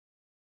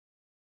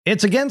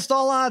It's Against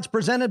All Odds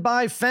presented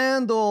by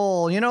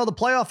FanDuel. You know, the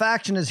playoff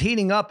action is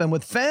heating up, and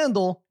with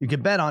FanDuel, you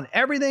can bet on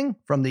everything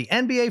from the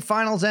NBA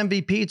Finals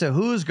MVP to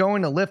who's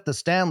going to lift the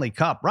Stanley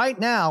Cup. Right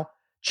now,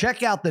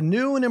 check out the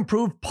new and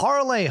improved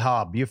Parlay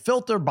Hub. You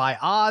filter by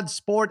odds,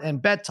 sport,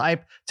 and bet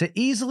type to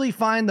easily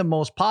find the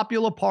most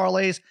popular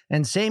parlays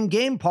and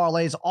same-game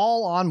parlays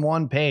all on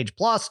one page.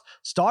 Plus,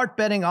 start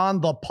betting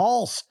on the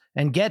pulse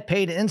and get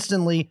paid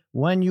instantly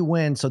when you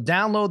win. So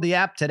download the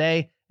app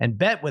today and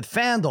bet with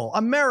FanDuel,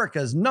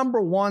 America's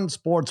 #1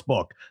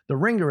 sportsbook. The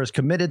Ringer is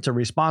committed to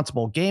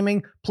responsible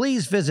gaming.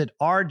 Please visit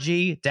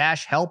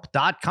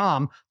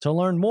rg-help.com to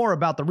learn more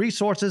about the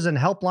resources and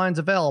helplines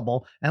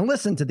available and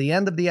listen to the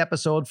end of the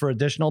episode for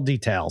additional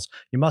details.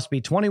 You must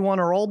be 21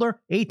 or older,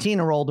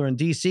 18 or older in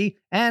D.C.,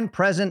 and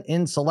present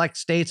in select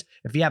states.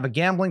 If you have a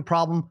gambling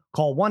problem,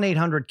 call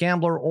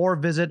 1-800-GAMBLER or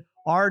visit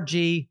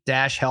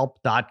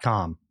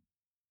rg-help.com.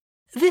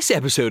 This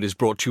episode is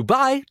brought to you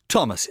by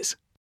Thomas's.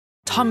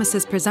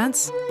 Thomas's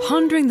presents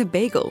Pondering the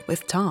Bagel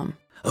with Tom.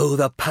 Oh,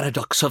 the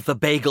paradox of the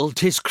bagel.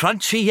 'Tis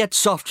crunchy yet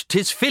soft,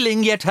 'tis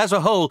filling yet has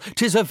a hole.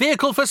 'Tis a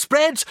vehicle for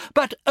spreads,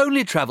 but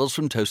only travels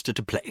from toaster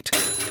to plate.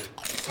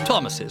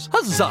 Thomas's,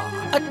 huzzah!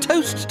 A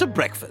toast to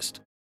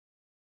breakfast.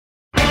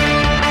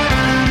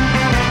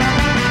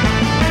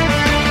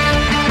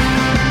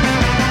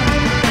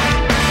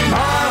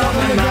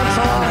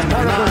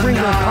 Part of the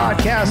Ringer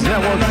Podcast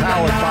Network,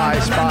 powered by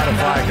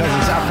Spotify.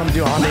 Cousins out comes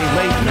you on a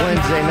late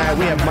Wednesday night.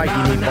 We have Mikey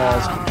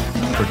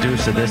Meatballs,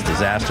 producer of this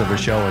disaster of a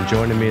show, and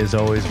joining me as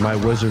always, my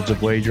wizards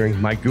of wagering,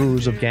 my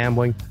gurus of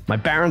gambling, my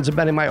barons of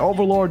betting, my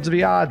overlords of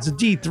the odds, the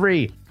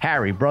D3,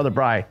 Harry, Brother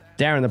Bry,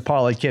 Darren the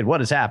Parlay Kid.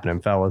 What is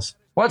happening, fellas?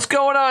 What's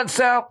going on,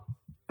 Sal?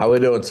 How we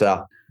doing,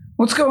 Sal?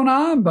 What's going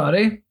on,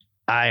 buddy?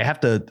 I have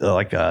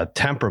to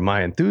temper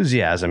my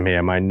enthusiasm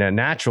here, my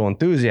natural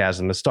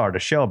enthusiasm to start a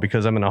show,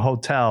 because I'm in a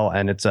hotel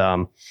and it's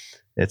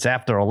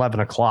after 11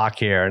 o'clock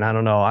here, and I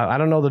don't know. I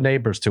don't know the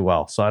neighbors too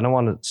well, so I don't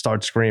want to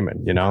start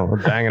screaming, or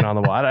banging on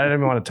the wall. I don't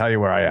even want to tell you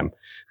where I am.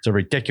 It's a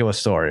ridiculous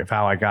story of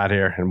how I got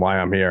here and why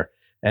I'm here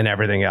and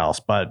everything else.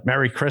 But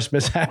Merry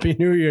Christmas, Happy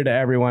New Year to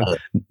everyone.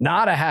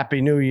 Not a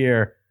Happy New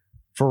Year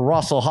for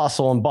Russell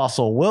Hustle and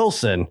Bustle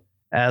Wilson,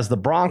 as the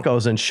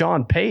Broncos and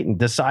Sean Payton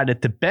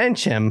decided to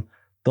bench him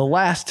the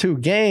last two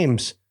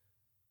games,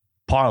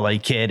 Parlay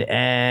Kid.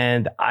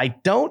 And I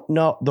don't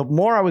know, the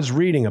more I was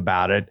reading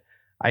about it,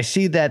 I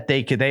see that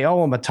they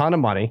owe him a ton of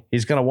money.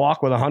 He's going to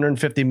walk with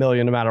 $150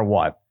 million no matter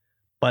what,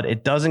 but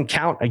it doesn't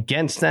count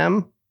against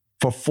them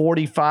for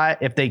 45.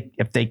 If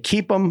they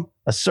keep him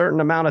a certain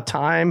amount of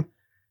time,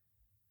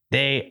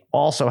 they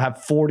also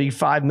have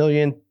 $45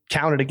 million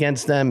counted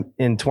against them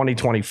in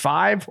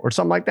 2025 or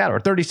something like that, or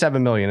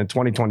 $37 million in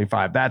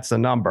 2025. That's the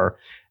number.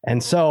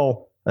 And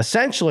so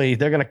essentially,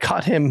 they're going to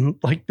cut him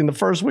like in the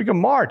first week of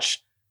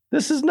March.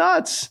 This is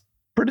nuts.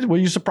 Were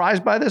you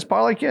surprised by this,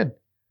 Parlay Kid?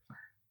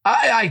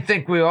 I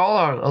think we all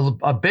are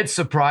a bit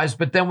surprised,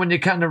 but then when you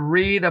kind of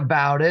read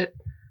about it,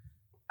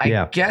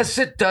 I guess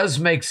it does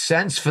make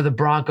sense for the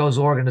Broncos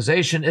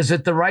organization. Is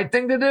it the right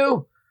thing to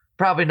do?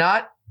 Probably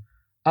not.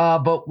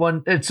 But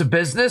when it's a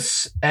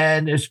business,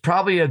 and it's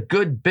probably a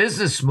good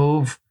business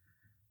move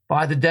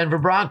by the Denver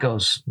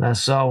Broncos.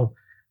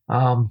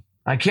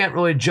 I can't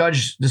really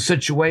judge the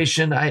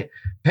situation.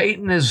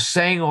 Peyton is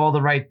saying all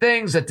the right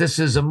things, that this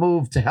is a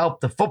move to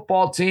help the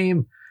football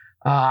team.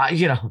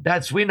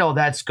 We know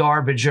that's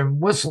garbage.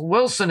 And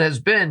Wilson has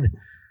been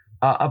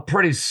a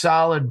pretty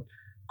solid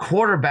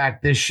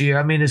quarterback this year.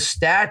 I mean, his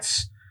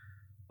stats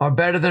are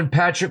better than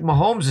Patrick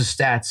Mahomes'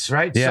 stats,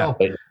 right? Yeah.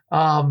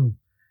 So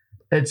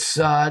it's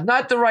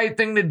not the right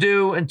thing to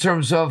do in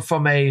terms of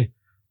from a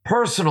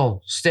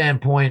personal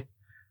standpoint,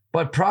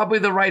 but probably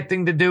the right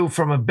thing to do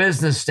from a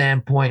business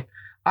standpoint.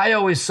 I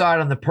always saw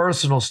it on the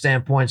personal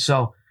standpoint.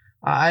 So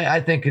I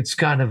think it's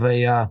kind of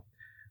a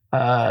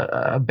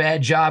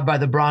bad job by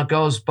the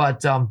Broncos,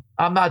 but I'm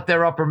not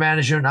their upper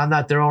management. I'm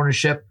not their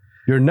ownership.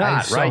 You're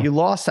not, right? You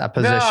lost that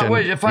position. No,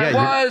 if I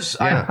was,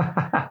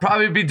 I'd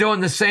probably be doing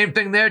the same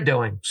thing they're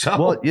doing. So,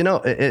 well,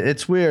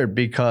 it's weird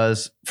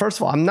because, first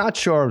of all, I'm not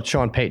sure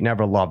Sean Payton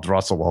ever loved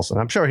Russell Wilson.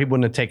 I'm sure he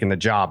wouldn't have taken the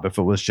job if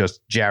it was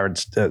just Jared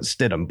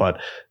Stidham, but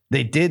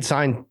they did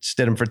sign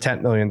Stidham for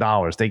 $10 million.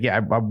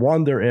 I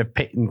wonder if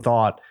Payton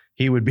thought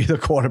he would be the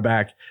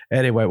quarterback.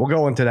 Anyway, we'll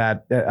go into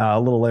that a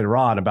little later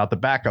on about the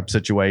backup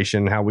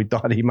situation, how we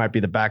thought he might be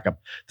the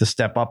backup to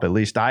step up. At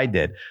least I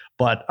did.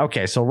 But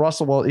okay, so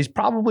Russell, well, he's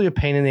probably a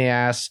pain in the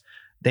ass.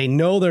 They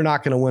know they're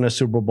not going to win a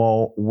Super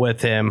Bowl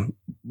with him,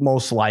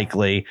 most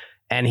likely.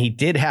 And he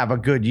did have a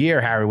good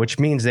year, Harry, which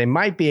means they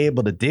might be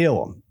able to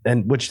deal him,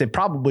 and which they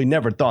probably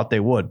never thought they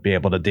would be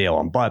able to deal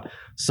him. But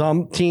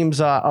some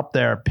teams up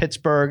there,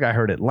 Pittsburgh, I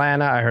heard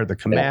Atlanta, I heard the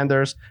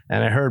Commanders,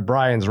 and I heard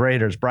Brian's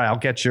Raiders. Brian, I'll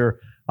get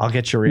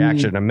your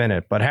reaction in a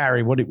minute. But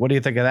Harry, what do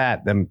you think of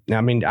that? I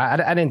mean,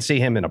 I didn't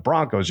see him in a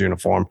Broncos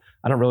uniform.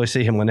 I don't really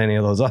see him with any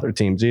of those other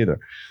teams either.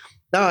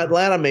 No,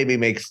 Atlanta maybe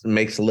makes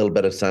a little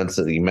bit of sense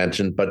that you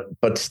mentioned,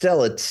 but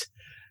still, it's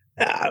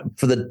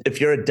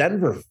if you're a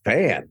Denver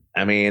fan.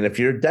 I mean, if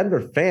you're a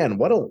Denver fan,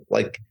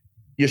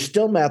 you're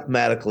still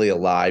mathematically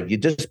alive. You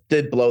just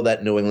did blow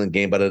that New England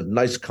game, but a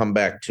nice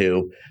comeback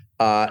too.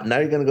 Now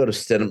you're going to go to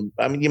Stidham.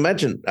 I mean, you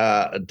mentioned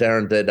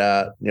Darren did.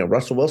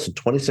 Russell Wilson,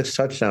 26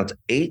 touchdowns,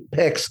 8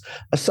 picks,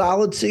 a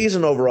solid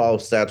season overall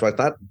stats wise.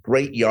 Not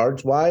great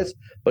yards wise,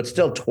 but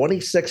still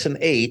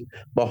 26-8.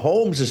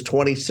 Mahomes is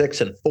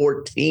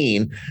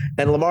 26-14,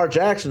 and Lamar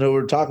Jackson, who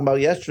we were talking about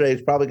yesterday,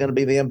 is probably going to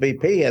be the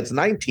MVP. He has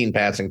 19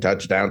 passing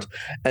touchdowns,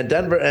 and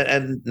Denver,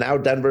 and now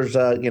Denver's,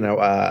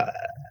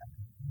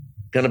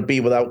 going to be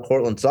without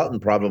Cortland Sutton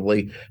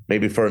probably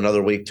maybe for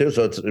another week too.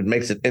 So it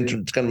makes it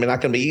interesting. It's going to be not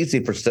going to be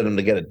easy for Stidham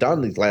to get it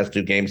done these last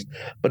 2 games.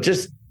 But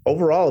just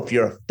overall, if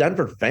you're a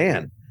Denver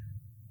fan,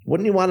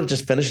 wouldn't you want to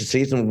just finish the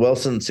season with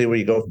Wilson and see where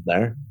you go from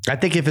there? I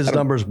think if his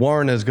numbers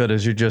weren't as good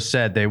as you just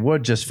said, they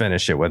would just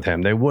finish it with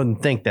him. They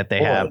wouldn't think that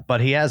they have. But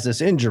he has this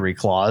injury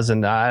clause,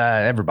 and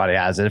everybody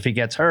has it. If he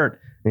gets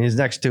hurt in his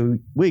next 2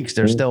 weeks,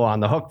 they're still on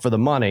the hook for the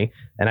money.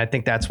 And I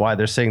think that's why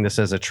they're seeing this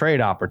as a trade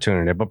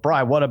opportunity. But,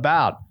 Brian, what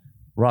about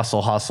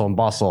Russell Hustle and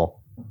Bustle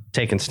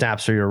taking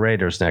snaps for your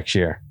Raiders next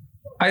year?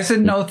 I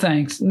said no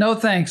thanks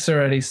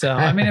already. So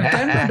I mean,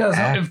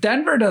 if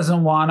Denver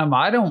doesn't want him,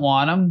 I don't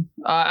want him.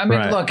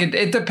 Look,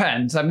 it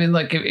depends. I mean,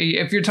 look,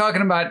 if you're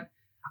talking about,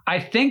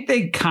 I think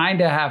they kind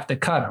of have to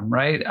cut him,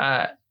 right?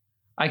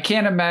 I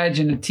can't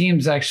imagine a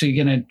team's actually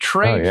going to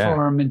trade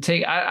for him and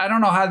take. I don't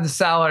know how the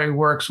salary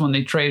works when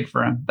they trade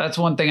for him. That's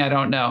one thing I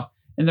don't know.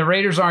 And the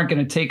Raiders aren't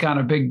going to take on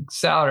a big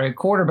salary at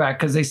quarterback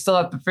because they still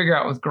have to figure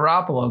out with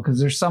Garoppolo, because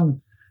there's some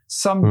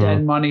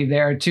dead money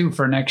there too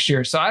for next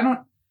year. So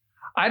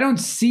I don't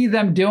see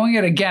them doing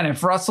it. Again,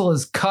 if Russell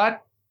is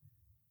cut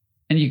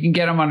and you can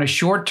get him on a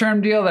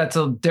short-term deal, that's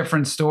a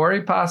different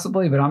story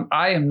possibly, but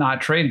I am not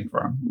trading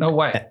for him. No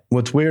way.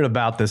 What's weird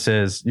about this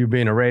is, you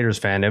being a Raiders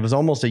fan, it was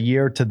almost a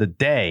year to the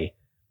day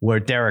where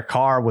Derek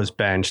Carr was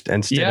benched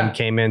and Stidham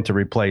came in to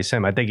replace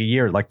him. I think a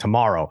year, like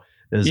tomorrow,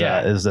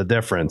 is the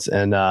difference.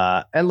 And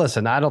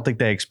listen, I don't think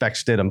they expect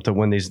Stidham to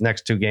win these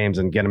next 2 games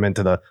and get him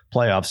into the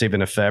playoffs,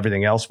 even if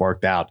everything else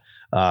worked out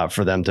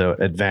for them to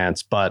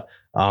advance. But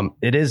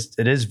it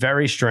is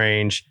very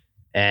strange.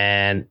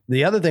 And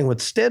the other thing with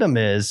Stidham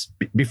is,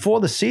 before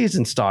the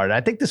season started,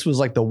 I think this was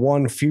like the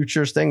one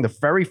futures thing, the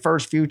very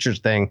first futures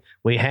thing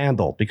we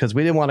handled, because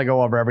we didn't want to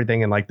go over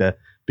everything in like the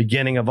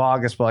beginning of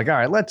August. We're like, all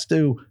right, let's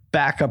do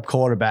backup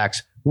quarterbacks.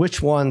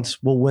 Which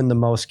ones will win the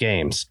most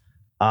games?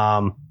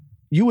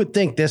 You would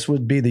think this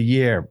would be the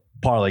year,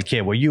 Parlay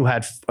Kid, where you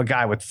had a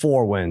guy with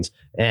 4 wins,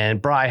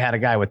 and Bry had a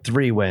guy with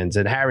 3 wins,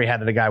 and Harry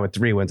had a guy with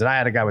 3 wins, and I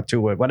had a guy with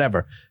 2 wins,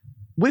 whatever.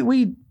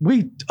 We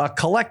a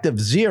collective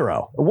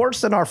 0,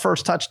 worse than our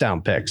first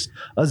touchdown picks,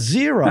 a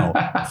 0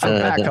 for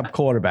backup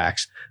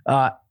quarterbacks.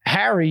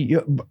 Harry,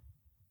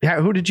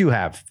 who did you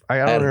have? I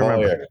don't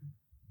remember. Hoyer.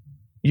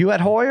 You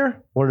had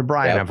Hoyer, or did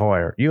Brian have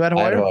Hoyer? You had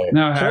Hoyer?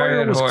 No,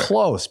 Hoyer was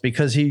close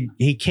because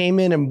he came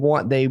in and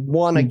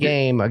won a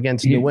game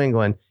against New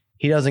England.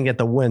 He doesn't get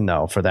the win,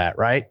 though, for that,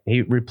 right?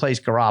 He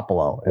replaced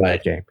Garoppolo in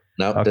that game.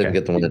 Nope, didn't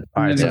get the win.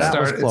 All right, so that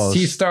was close.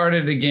 He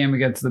started a game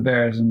against the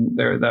Bears, and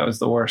that was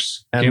the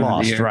worst and game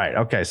lost, of the year. right.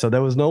 Okay, so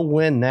there was no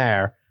win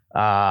there.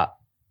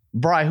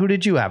 Bri, who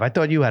did you have? I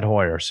thought you had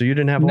Hoyer, so you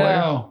didn't have Hoyer?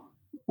 No.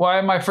 Why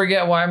am I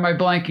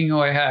blanking who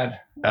I had?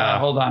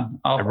 Hold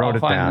on. I wrote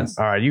it down.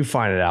 All right, you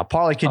find it out.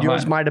 Parlay Kid,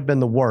 yours might have been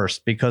the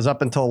worst, because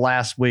up until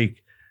last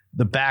week,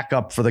 the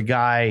backup for the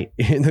guy,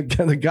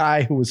 the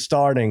guy who was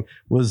starting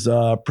was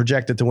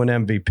projected to win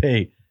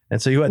MVP.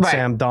 And so you had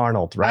Sam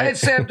Darnold, right? I had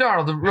Sam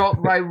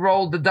Darnold. I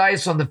rolled the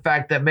dice on the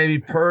fact that maybe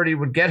Purdy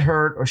would get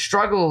hurt or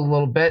struggle a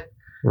little bit.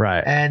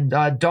 Right. And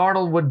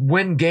Darnold would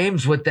win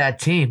games with that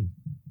team,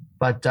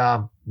 but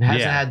hasn't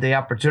had the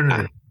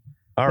opportunity.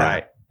 All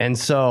right. And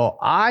so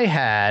I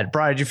had,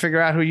 Brian, did you figure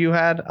out who you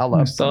had?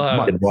 I'll still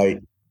have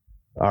White.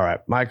 All right,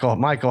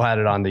 Michael had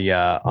it on the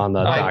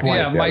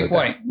Mike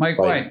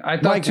White. I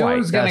thought Tua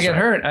was going to get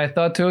hurt.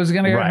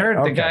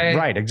 hurt. The guy,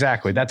 right?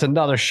 Exactly. That's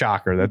another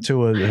shocker that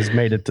Tua has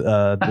made it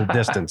the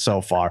distance so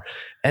far.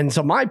 And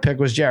so my pick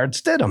was Jarrett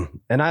Stidham,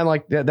 and I'm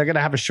like, they're going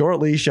to have a short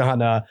leash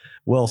on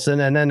Wilson,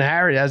 and then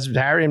Harry, as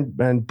Harry and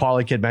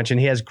Paulie Kid mentioned,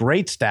 he has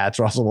great stats.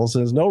 Russell Wilson,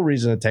 there's no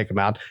reason to take him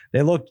out.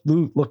 They look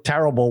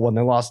terrible when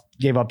they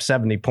gave up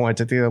 70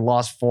 points. I think they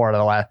lost 4 out of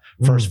the last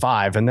first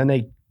 5, and then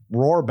they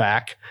roar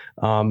back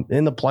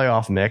in the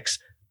playoff mix.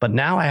 But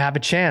now I have a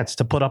chance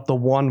to put up the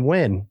 1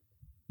 win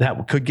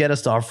that could get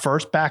us to our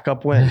first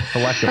backup win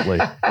collectively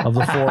of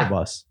the 4 of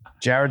us.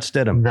 Jarrett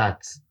Stidham.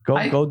 Nuts.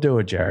 Go do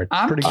it, Jared.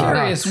 I'm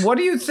curious. What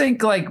do you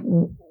think?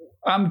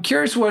 I'm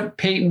curious what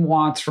Peyton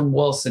wants from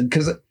Wilson,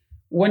 because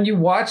when you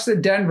watch the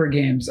Denver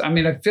games, I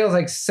mean, it feels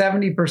like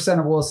 70%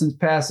 of Wilson's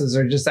passes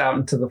are just out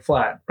into the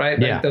flat, right?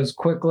 Like those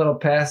quick little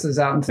passes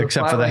out into the flat.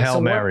 Except for the Hail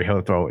Mary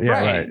he'll throw. Yeah,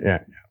 right.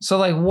 Yeah.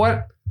 So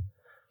what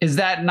is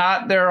that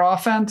not their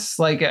offense?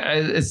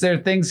 Is there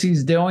things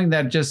he's doing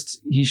that just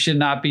he should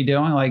not be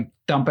doing, like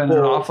dumping it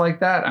off like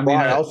that? I mean,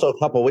 also a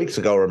couple of weeks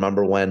ago,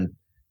 remember when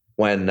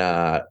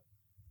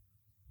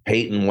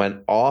Peyton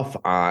went off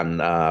on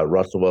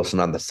Russell Wilson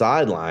on the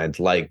sidelines,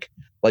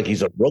 like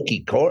he's a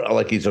rookie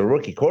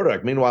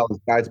quarterback. Meanwhile, this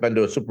guy's been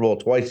to a Super Bowl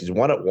twice. He's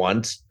won it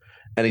once,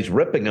 and he's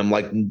ripping him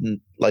like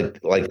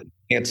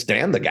can't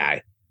stand the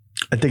guy.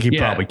 I think he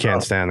probably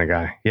can't stand the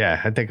guy.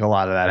 Yeah, I think a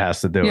lot of that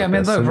has to do with I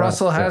mean, this. look,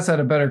 Russell has had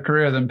a better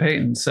career than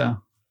Peyton, so.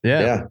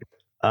 Yeah.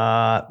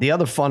 The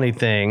other funny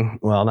thing,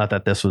 well, not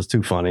that this was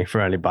too funny for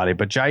anybody,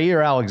 but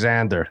Jair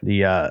Alexander,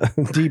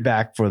 the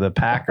D-back for the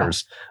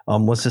Packers,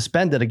 was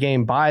suspended a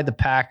game by the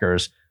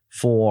Packers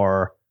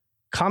for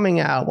coming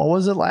out. What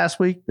was it last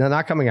week? No,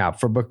 not coming out,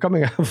 but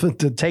coming out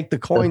to take the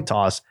coin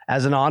toss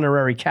as an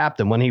honorary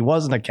captain when he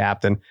wasn't a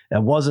captain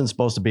and wasn't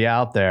supposed to be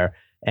out there.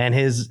 And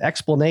his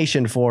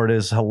explanation for it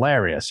is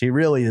hilarious. He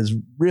really is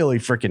really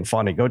freaking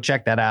funny. Go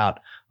check that out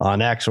on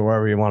X or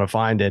wherever you want to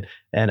find it.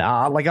 And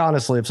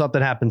honestly, if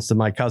something happens to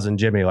my cousin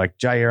Jimmy, like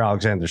Jair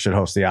Alexander should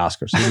host the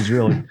Oscars. He was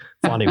really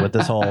funny with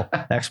this whole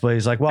explanation.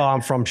 He's like, well,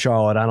 I'm from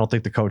Charlotte. I don't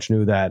think the coach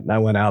knew that. And I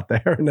went out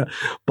there.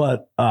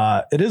 But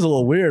it is a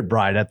little weird,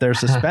 Brian, that they're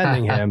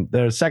suspending him.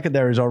 Their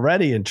secondary is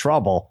already in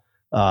trouble.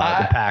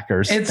 The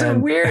Packers. It's a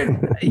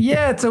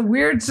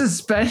weird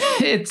suspension.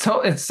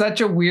 It's such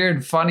a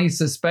weird, funny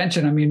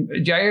suspension. I mean,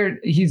 Jair,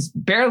 he's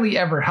barely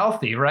ever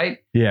healthy, right?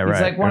 Yeah,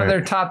 he's like one of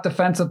their top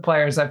defensive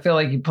players. I feel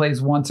like he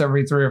plays once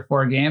every 3 or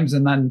 4 games,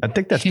 and then I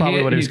think that's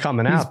probably what he was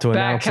coming out to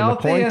announce in the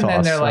coin toss.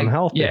 And they're like,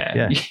 healthy.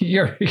 Yeah,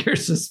 you're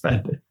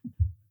suspended.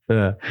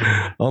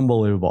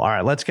 Unbelievable. All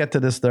right, let's get to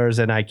this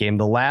Thursday night game,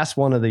 the last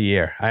one of the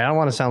year. I don't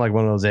want to sound like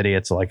one of those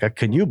idiots. Like,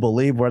 can you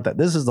believe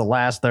this is the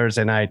last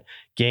Thursday night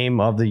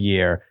game of the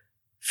year?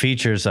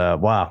 Features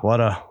wow,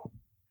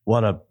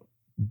 what a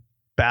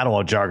battle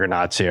of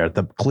juggernauts here.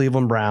 The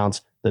Cleveland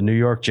Browns, the New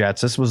York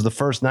Jets. This was the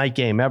first night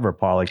game ever,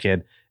 Paulie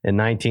Kid, in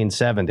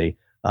 1970.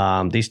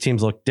 These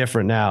teams look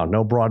different now.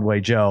 No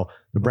Broadway Joe.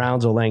 The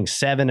Browns are laying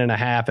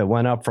 7.5. It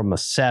went up from a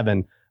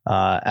 7.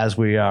 As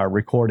we are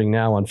recording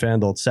now on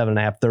FanDuel,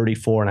 7.5,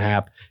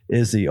 34.5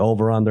 is the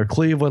over-under.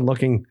 Cleveland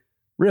looking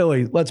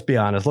really, let's be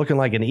honest, looking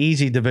like an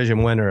easy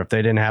division winner if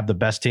they didn't have the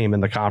best team in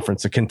the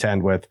conference to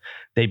contend with.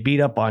 They beat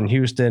up on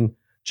Houston.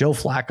 Joe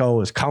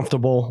Flacco is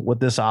comfortable with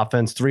this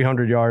offense,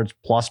 300 yards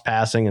plus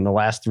passing in the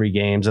last 3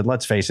 games. And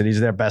let's face it, he's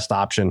their best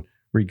option,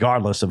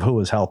 regardless of who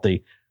is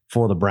healthy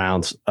for the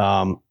Browns.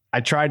 I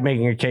tried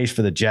making a case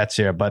for the Jets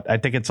here, but I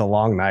think it's a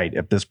long night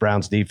if this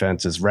Browns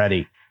defense is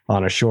ready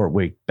on a short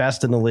week.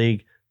 Best in the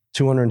league,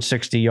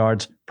 260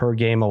 yards per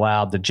game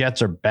allowed. The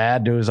Jets are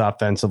bad news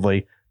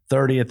offensively,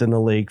 30th in the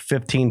league,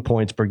 15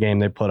 points per game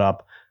they put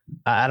up.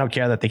 I don't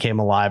care that they came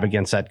alive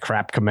against that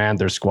crap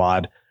Commander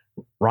squad.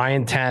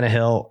 Ryan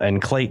Tannehill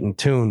and Clayton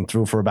Tune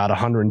threw for about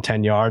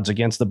 110 yards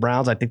against the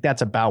Browns. I think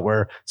that's about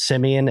where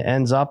Simeon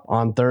ends up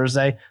on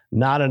Thursday.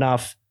 Not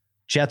enough.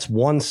 Jets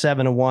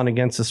 1-7-1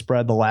 against the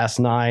spread the last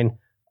 9.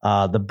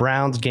 The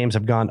Browns games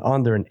have gone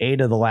under in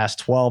 8 of the last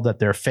 12 that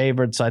they're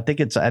favored. So I think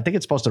it's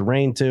supposed to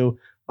rain too.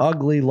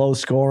 Ugly, low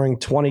scoring,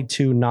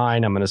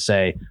 22-9. I'm going to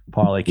say,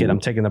 Parlay Kid. I'm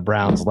taking the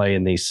Browns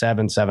laying the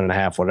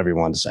 7.5, whatever you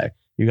want to say.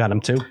 You got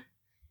them too?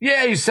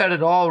 Yeah, you said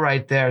it all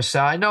right there. So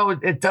I know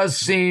it does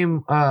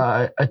seem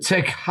a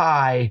tick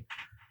high.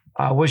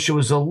 I wish it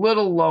was a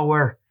little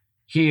lower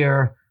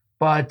here,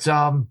 but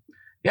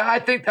yeah,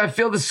 I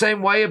feel the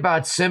same way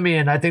about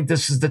Simeon. I think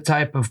this is the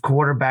type of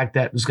quarterback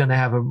that is going to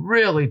have a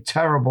really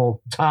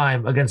terrible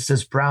time against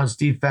this Browns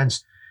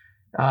defense.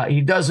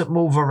 He doesn't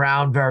move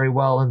around very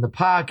well in the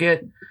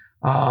pocket.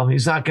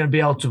 He's not going to be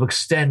able to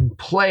extend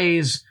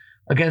plays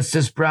against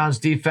this Browns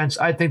defense.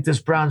 I think this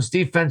Browns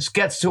defense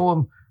gets to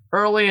him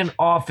early and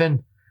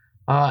often,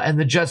 and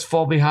the Jets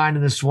fall behind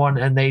in this one,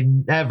 and they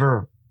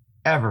never,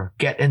 ever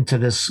get into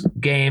this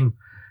game.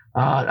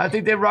 I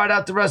think they ride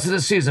out the rest of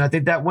the season. I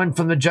think that win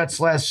from the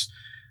Jets last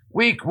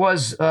week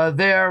was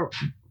their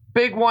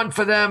big one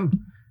for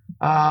them.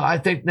 I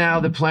think now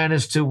the plan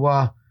is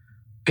to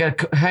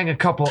hang a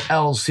couple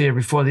L's here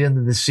before the end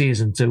of the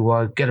season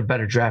to get a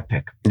better draft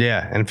pick.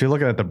 Yeah, and if you're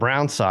looking at the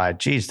Brown side,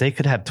 geez, they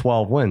could have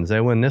 12 wins. They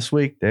win this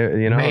week. They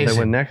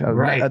win next.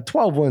 Right.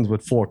 12 wins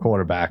with 4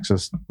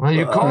 quarterbacks. Well,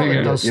 you call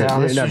it though, Sal.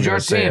 This was your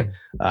team.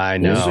 I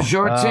know. This was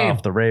your team.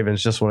 If the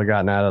Ravens just would have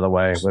gotten out of the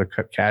way, would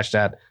have cashed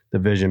that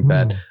division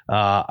bet.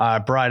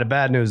 Brian, the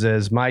bad news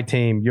is my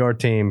team, your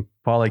team,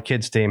 Paulie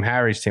Kid's team,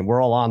 Harry's team,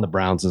 we're all on the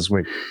Browns this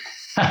week.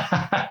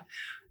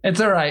 It's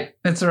all right.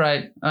 It's all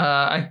right.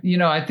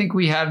 I think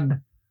we had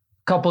a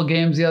couple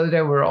games the other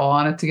day. We were all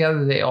on it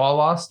together. They all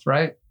lost,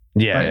 right?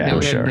 Yeah, right? yeah,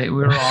 sure. We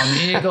were all on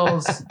the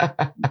Eagles,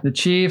 the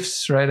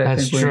Chiefs, right?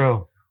 That's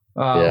true.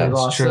 We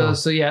lost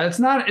those. So yeah, it's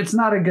not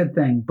a good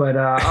thing. But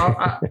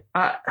I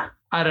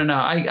don't know.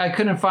 I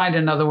couldn't find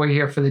another way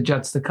here for the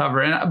Jets to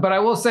cover. But I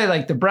will say,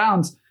 like the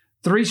Browns,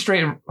 3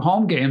 straight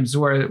home games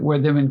where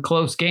they've been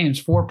close games,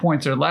 4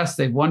 points or less,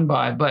 they've won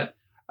by. But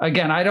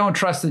again, I don't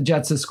trust the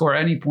Jets to score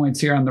any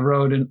points here on the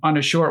road and on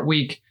a short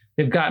week.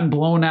 They've gotten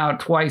blown out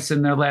twice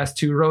in their last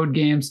 2 road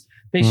games.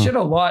 They should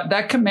have lost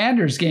that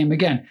Commanders game.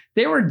 Again,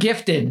 they were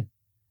gifted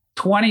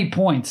 20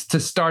 points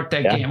to start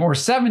that game, or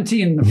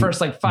 17 in the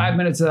first 5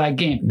 minutes of that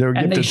game. They were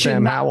gifted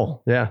Sam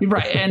Howell. Yeah.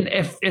 Right. And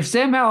if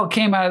Sam Howell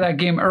came out of that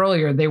game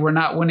earlier, they were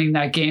not winning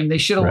that game. They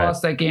should have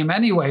lost that game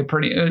anyway.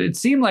 It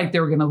seemed like they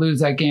were going to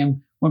lose that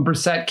game when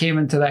Brissett came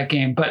into that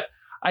game. But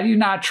I do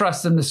not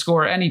trust them to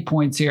score any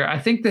points here. I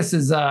think this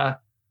is a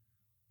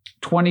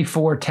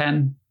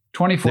 24-10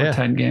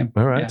 game.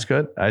 All right. It's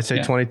good. I say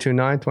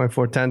 22-9,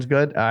 24-10 is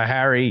good.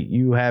 Harry,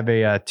 you have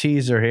a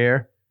teaser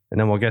here. And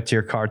then we'll get to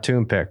your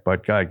cartoon pick,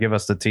 but give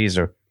us the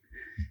teaser.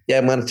 Yeah,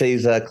 I'm going to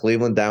tease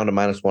Cleveland down to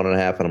 -1.5,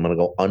 and I'm going to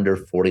go under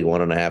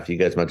 41.5. You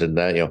guys mentioned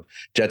that,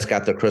 Jets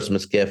got their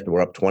Christmas gift. We're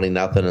up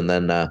 20-0, and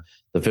then the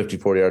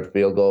 54-yard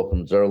field goal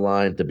from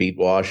Zerline to beat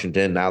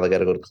Washington. Now they got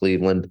to go to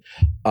Cleveland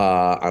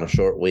on a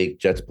short week.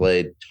 Jets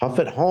played tough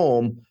at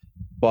home,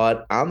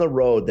 but on the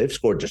road, they've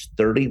scored just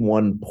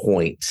 31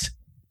 points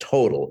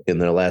total in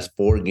their last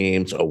 4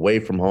 games away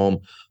from home.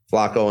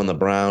 Flacco and the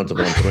Browns have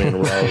won 3 in a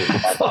row.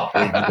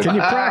 Can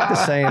you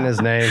practice saying his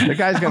name? The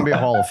guy's going to be a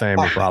Hall of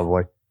Famer,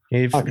 probably.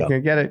 Can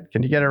you get it?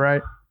 Can you get it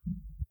right?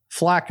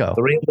 Flacco.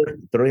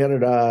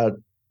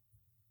 300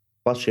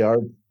 plus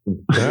yards.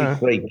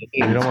 Great.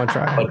 You don't want to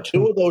try. But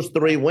 2 of those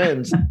 3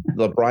 wins,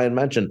 that Brian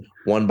mentioned,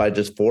 won by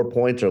just 4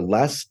 points or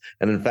less.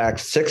 And in fact,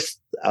 6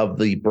 of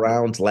the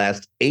Browns'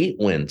 last 8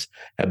 wins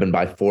have been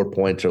by 4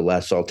 points or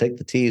less. So I'll take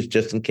the tees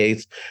just in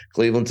case.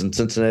 Cleveland's in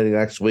Cincinnati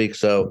next week.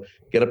 So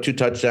get up 2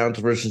 touchdowns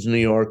versus New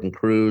York and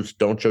cruise.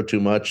 Don't show too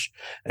much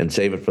and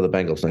save it for the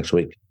Bengals next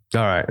week.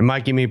 All right. And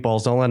Mikey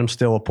Meatballs, don't let him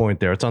steal a point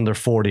there. It's under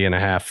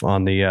 40.5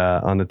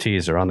 on the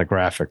teaser, on the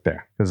graphic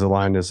there. Because the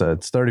line is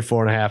it's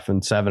 34.5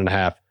 and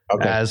 7.5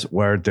 as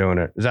we're doing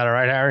it. Is that all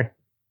right, Harry?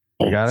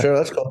 You got it? Sure,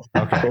 let's go.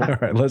 Okay. All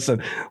right.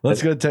 Listen,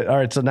 let's go to. All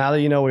right. So now that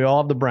we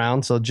all have the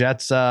Browns, so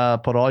Jets,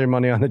 put all your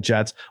money on the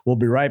Jets. We'll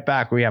be right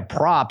back. We have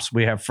props.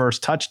 We have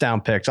first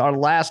touchdown picks. Our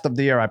last of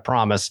the year, I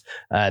promise.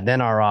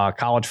 Then our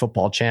college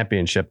football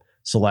championship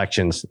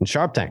selections in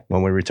Sharp Tank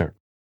when we return.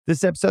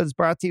 This episode is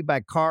brought to you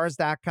by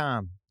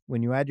Cars.com.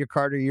 When you add your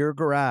car to your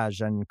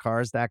garage on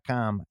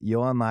Cars.com,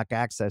 you'll unlock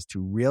access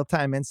to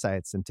real-time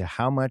insights into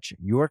how much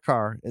your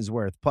car is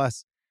worth.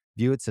 Plus,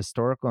 view its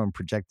historical and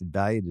projected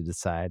value to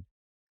decide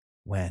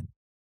when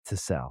to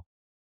sell.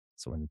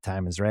 So when the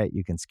time is right,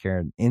 you can secure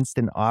an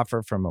instant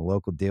offer from a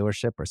local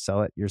dealership or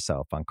sell it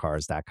yourself on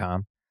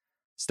Cars.com.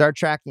 Start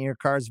tracking your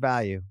car's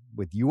value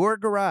with your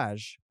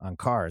garage on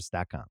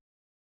Cars.com.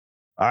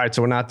 All right,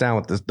 so we're not done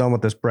with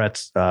this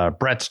Brett's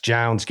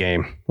Jones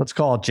game. Let's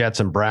call it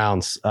Jets and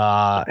Browns.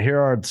 Here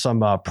are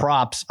some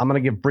props. I'm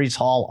going to give Breece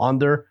Hall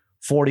under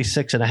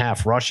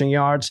 46.5 rushing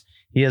yards.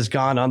 He has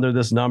gone under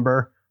this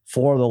number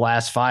 4 of the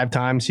last 5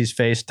 times he's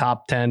faced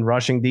top 10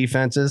 rushing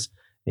defenses.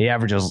 He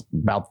averages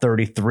about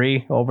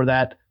 33 over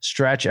that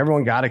stretch.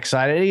 Everyone got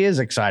excited. He is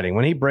exciting.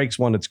 When he breaks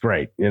one, it's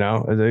great.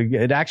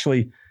 It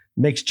actually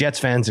makes Jets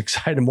fans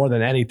excited more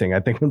than anything. I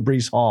think when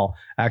Breece Hall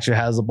actually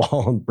has the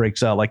ball and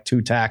breaks out like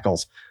 2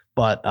 tackles.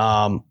 But,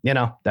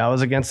 that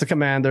was against the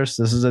Commanders.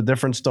 This is a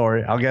different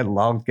story. I'll get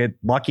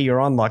lucky or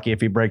unlucky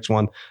if he breaks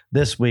one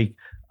this week.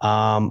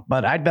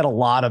 But I'd bet a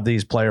lot of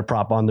these player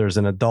prop unders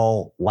in a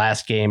dull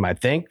last game, I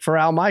think, for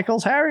Al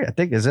Michaels. Harry, I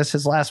think, is this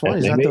his last one?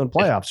 He's not doing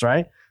playoffs,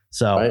 right?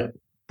 So right.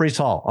 Breece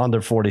Hall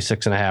under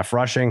 46.5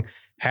 rushing.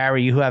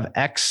 Harry, you have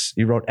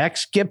you wrote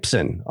X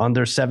Gibson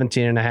under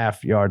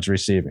 17.5 yards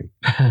receiving.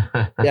 Yeah,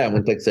 I'm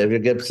going to take Xavier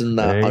Gibson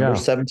under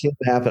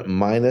 17.5 at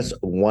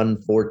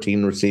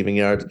 -114 receiving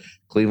yards.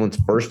 Cleveland's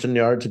first in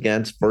yards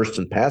against, first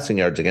in passing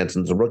yards against,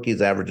 and the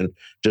rookie's averaging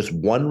just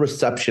 1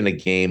 reception a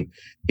game.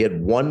 He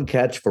had 1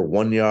 catch for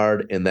 1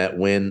 yard in that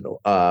win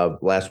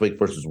last week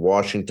versus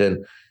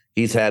Washington.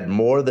 He's had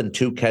more than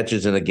 2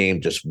 catches in a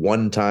game just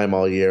 1 time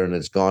all year, and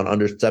it's gone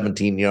under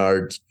 17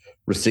 yards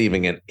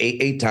receiving it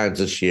 8 times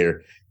this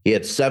year. He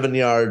had 7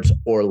 yards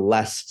or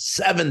less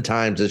 7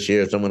 times this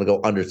year. So I'm going to go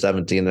under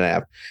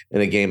 17.5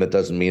 in a game that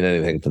doesn't mean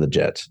anything for the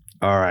Jets.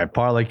 All right,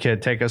 Parlay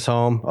Kid, take us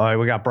home. All right,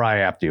 we got Bri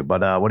after you,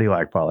 but what do you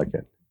like, Parlay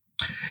Kid?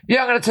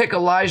 Yeah, I'm going to take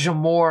Elijah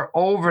Moore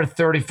over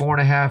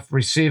 34.5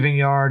 receiving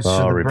yards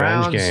for the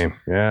Browns. Revenge game.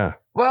 Yeah.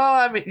 Well,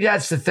 I mean,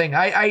 that's the thing.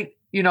 I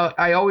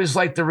always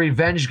like the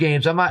revenge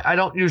games. I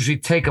don't usually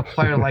take a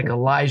player like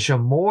Elijah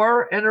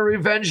Moore in a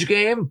revenge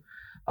game.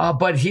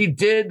 But he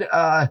did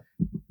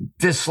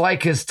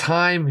dislike his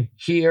time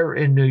here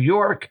in New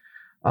York,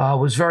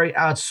 was very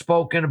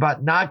outspoken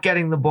about not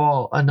getting the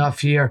ball enough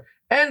here.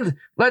 And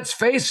let's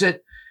face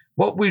it,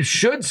 what we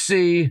should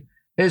see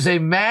is a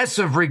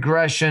massive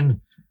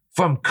regression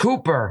from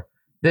Cooper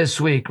this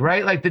week,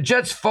 right? Like the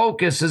Jets'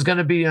 focus is going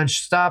to be on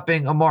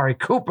stopping Amari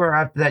Cooper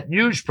after that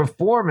huge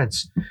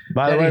performance.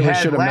 By the way, we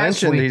should have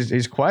mentioned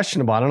he's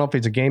questionable. I don't know if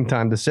it's a game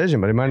time decision,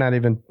 but he might not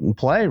even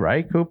play,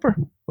 right, Cooper?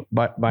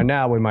 But by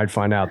now we might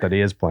find out that he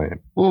is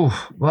playing. Ooh,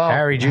 well,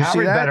 Harry, did you see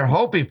that? Better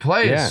hope he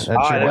plays. Yeah,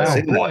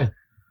 that's boy.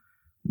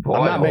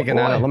 I'm not making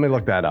that up. Let me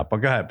look that up. But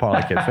go ahead,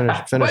 Parlay Kid.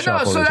 Finish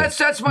up. So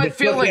that's my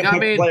feeling. I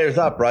mean, players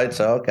up, right?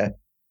 So okay.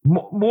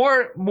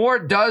 Moore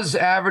does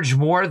average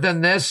more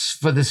than this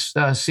for this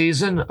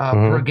season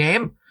per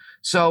game.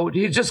 So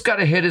he just got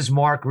to hit his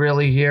mark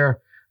really here.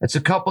 It's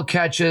a couple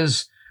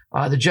catches.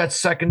 The Jets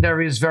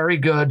secondary is very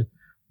good.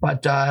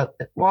 But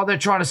while they're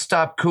trying to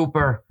stop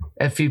Cooper,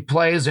 if he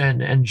plays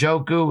and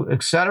Njoku,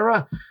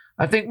 etc.,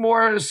 I think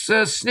more is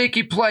a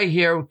sneaky play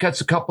here. Gets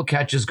a couple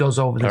catches, goes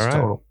over this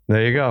total.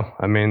 There you go.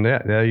 I mean,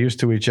 they're used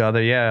to each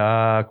other.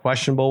 Yeah,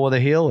 questionable with a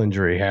heel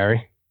injury,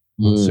 Harry.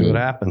 We'll see what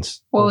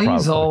happens. Well,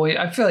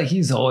 I feel like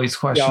he's always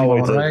questionable,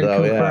 right,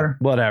 Cooper?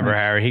 Yeah. Whatever,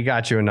 Harry. He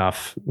got you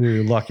enough.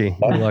 You're lucky.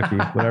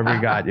 Whatever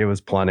he got you was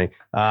plenty.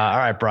 All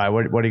right, Brian,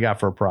 what do you got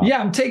for a prop?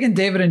 Yeah, I'm taking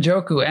David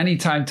Njoku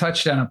anytime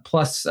touchdown at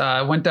plus,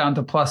 went down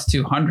to plus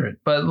 200.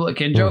 But look,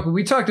 Njoku,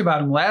 we talked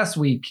about him last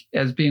week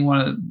as being one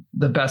of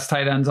the best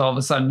tight ends all of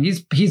a sudden.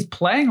 He's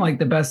playing like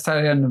the best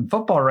tight end in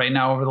football right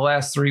now over the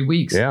last 3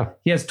 weeks. Yeah.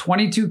 He has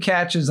 22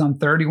 catches on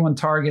 31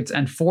 targets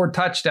and 4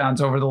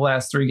 touchdowns over the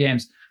last 3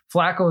 games.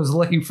 Flacco is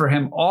looking for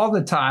him all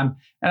the time.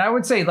 And I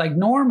would say, like,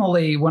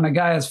 normally when a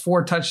guy has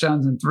 4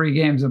 touchdowns in 3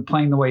 games and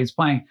playing the way he's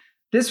playing,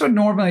 this would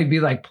normally be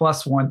like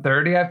plus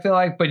 130, I feel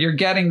like. But you're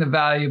getting the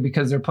value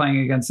because they're playing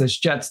against this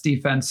Jets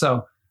defense.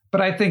 So,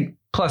 but I think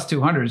plus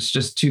 200 is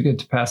just too good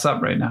to pass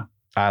up right now.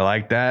 I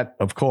like that,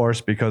 of course,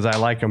 because I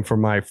like him for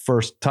my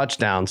first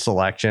touchdown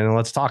selection. And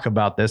let's talk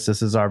about this.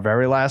 This is our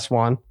very last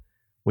one.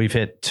 We've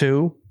hit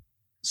 2.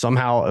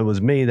 Somehow it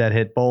was me that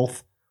hit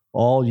both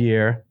all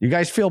year. You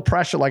guys feel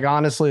pressure? Like,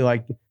 honestly,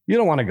 like, you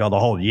don't want to go the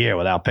whole year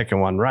without picking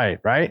one right?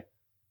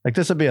 Like,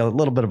 this would be a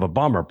little bit of a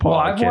bummer, Paul. Well,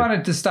 I've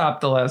wanted to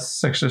stop the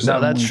last 6 or 7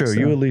 No, that's weeks, true. So.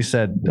 You at least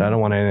said, I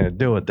don't want anything to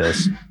do with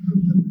this.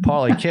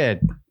 Paulie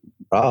Kid.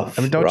 Rough,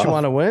 I mean, don't you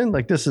want to win?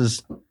 Like, this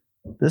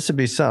would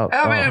be so.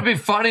 I mean, it'd be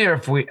funnier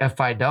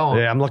if I don't.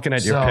 Yeah, I'm looking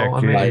at your pick.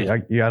 I mean, I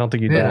don't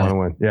think you do want to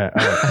win.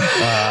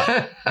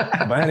 Yeah.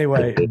 But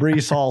anyway,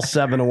 Breece Hall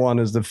 7-1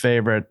 is the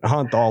favorite.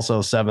 Hunt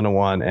also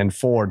 7-1, and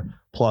Ford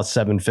plus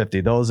 750.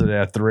 Those are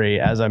their 3.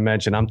 As I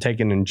mentioned, I'm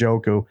taking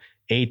Njoku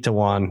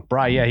 8-1.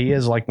 Brian, yeah, he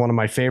is like one of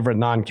my favorite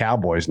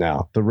non-Cowboys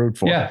now to root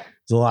for. Yeah.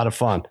 It's a lot of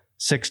fun.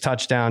 6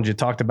 touchdowns. You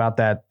talked about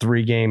that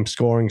 3-game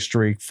scoring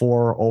streak,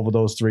 4 over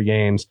those 3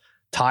 games.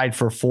 Tied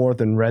for 4th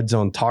in red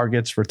zone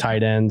targets for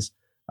tight ends.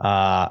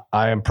 I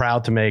am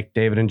proud to make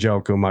David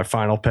Njoku my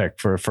final pick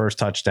for a first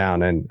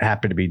touchdown, and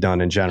happy to be done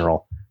in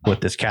general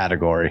with this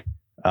category.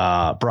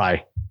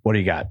 Bri, what do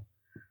you got?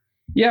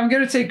 Yeah, I'm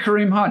going to take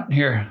Kareem Hunt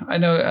here. I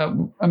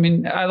know.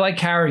 I like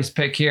Harry's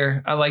pick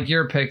here. I like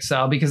your pick,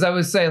 Sal, because I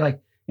would say like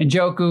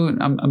Njoku.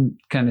 I'm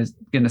kind of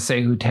going to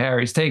say who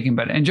Harry's taking,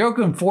 but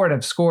Njoku and Ford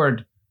have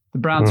scored the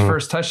Browns'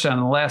 first touchdown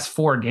in the last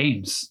 4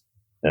 games.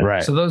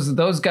 Right. So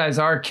those guys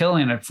are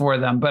killing it for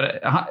them.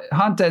 But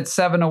Hunt at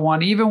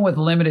 7-1, even with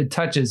limited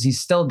touches, he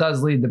still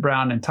does lead the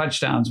Brown in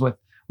touchdowns with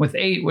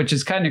 8, which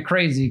is kind of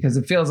crazy because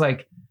it feels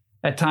like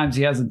at times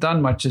he hasn't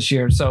done much this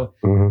year. So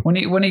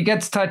when he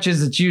gets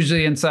touches, it's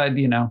usually inside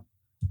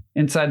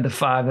the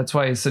 5. That's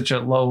why he's such a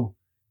low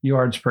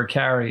yards per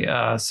carry.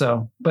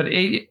 But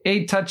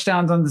 8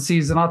 touchdowns on the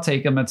season, I'll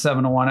take him at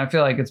 7-1. I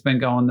feel like it's been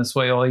going this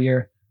way all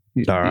year.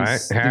 All right,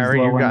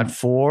 Harry, you got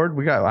Ford.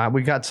 We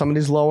got some of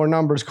these lower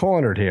numbers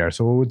cornered here,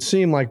 so it would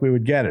seem like we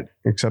would get it.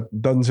 Except it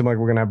doesn't seem like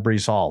we're going to have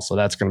Breece Hall, so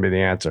that's going to be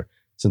the answer.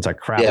 Since I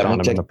crapped on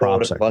him in the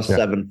prop section. Plus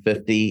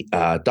 750,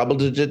 double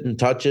digit in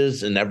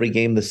touches in every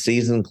game this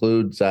season,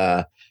 includes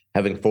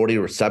having 40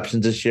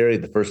 receptions this year.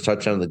 The first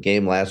touchdown of the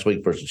game last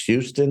week versus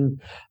Houston.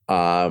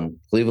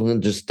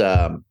 Cleveland just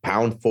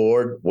pound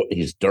Ford.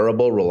 He's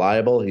durable,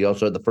 reliable. He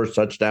also had the first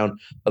touchdown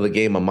of the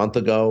game a month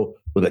ago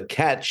with a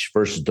catch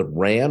versus the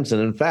Rams.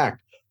 And in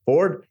fact,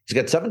 Ford, he's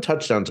got 7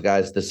 touchdowns,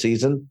 guys, this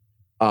season.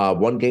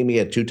 One game he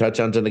had 2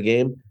 touchdowns in the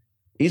game.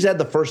 He's had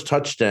the first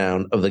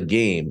touchdown of the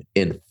game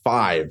in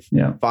 5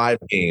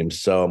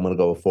 games. So I'm going to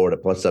go with Ford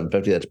at plus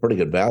 750. That's pretty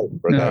good value.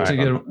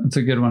 It's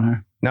a good one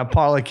here. Now,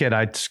 Paulie Kid,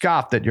 I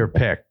scoffed at your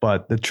pick,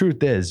 but the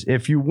truth is,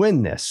 if you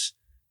win this,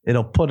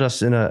 it'll put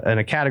us in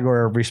a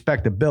category of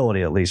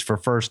respectability, at least for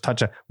first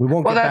touchdown. We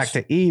won't get back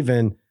to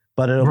even,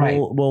 but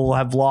we'll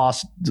have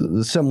lost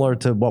similar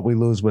to what we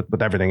lose with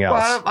everything else.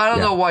 Well, I don't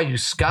know why you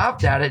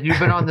scoffed at it. You've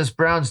been on this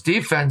Browns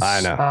defense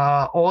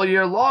all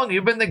year long.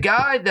 You've been the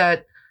guy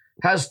that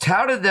has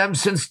touted them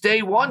since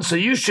day one. So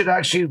you should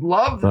actually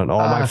love all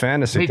my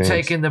fantasy teams.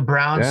 Taking the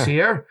Browns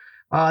here.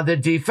 The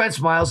defense,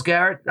 Myles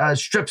Garrett,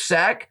 strip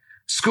sack,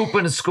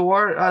 scooping a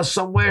score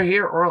somewhere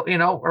here,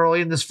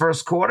 early in this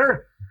first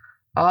quarter.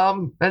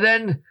 And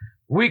then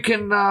we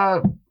can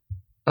at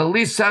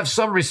least have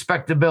some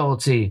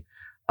respectability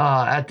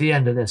at the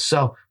end of this.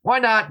 So why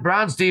not?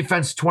 Browns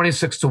defense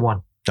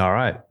 26-1. All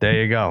right,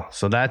 there you go.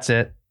 So that's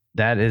it.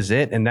 That is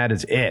it, and that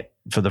is it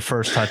for the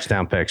first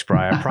touchdown picks,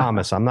 Brian. I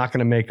promise I'm not going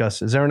to make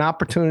us. Is there an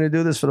opportunity to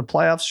do this for the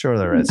playoffs? Sure,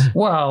 there is.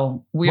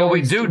 Well, we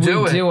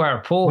do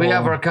our pool. We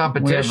have our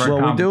competition.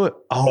 We do it.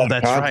 Oh,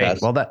 that's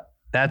right. Well,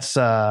 that's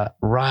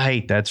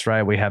right. That's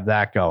right. We have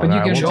that going.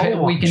 But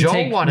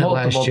Joel won it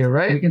last year,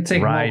 right? We can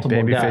take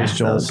babyface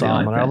Joel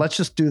Solomon. Right, let's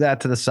just do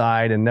that to the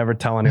side and never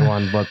tell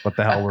anyone what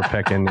the hell we're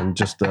picking and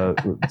just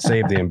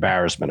save the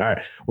embarrassment. All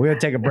right, we're going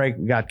to take a break.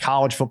 We got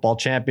college football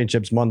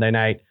championships Monday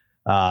night,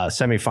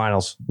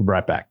 semifinals. We'll be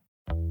right back.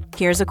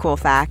 Here's a cool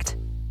fact.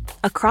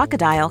 A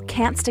crocodile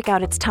can't stick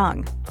out its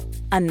tongue.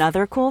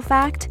 Another cool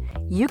fact,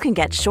 you can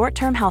get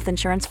short-term health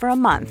insurance for a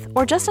month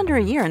or just under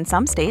a year in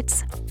some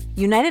states.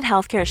 United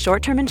Healthcare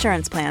short-term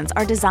insurance plans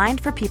are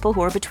designed for people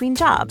who are between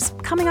jobs,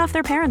 coming off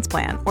their parents'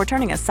 plan, or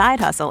turning a side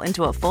hustle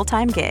into a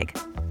full-time gig.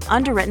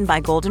 Underwritten by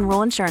Golden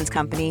Rule Insurance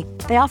Company,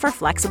 they offer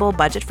flexible,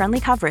 budget-friendly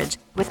coverage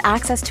with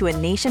access to a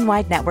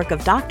nationwide network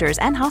of doctors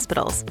and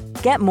hospitals.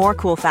 Get more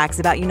cool facts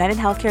about United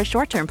Healthcare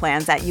short-term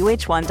plans at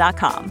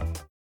uh1.com.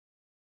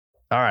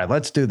 All right,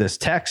 let's do this.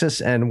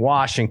 Texas and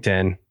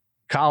Washington.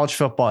 College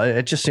football,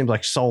 it just seems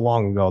like so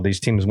long ago these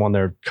teams won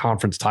their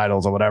conference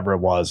titles or whatever it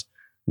was.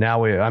 It's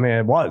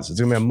going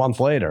to be a month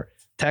later.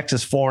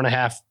 Texas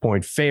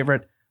 4.5-point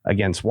favorite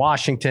against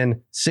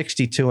Washington.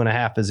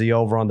 62.5 is the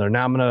over-under.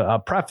 Now I'm going to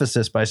preface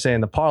this by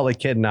saying the Parlay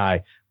Kid and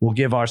I will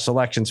give our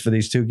selections for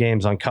these two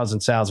games on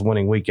Cousin Sal's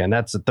Winning Weekend.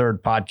 That's the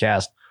third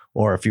podcast,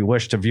 or if you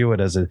wish to view it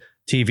as a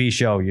TV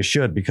show, you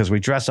should, because we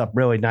dress up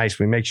really nice.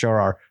 We make sure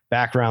our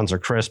backgrounds are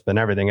crisp and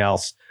everything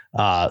else.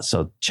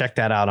 So check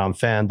that out on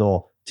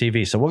FanDuel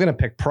TV. So we're going to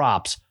pick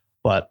props,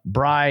 but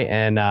Bri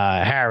and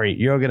Harry,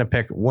 you're going to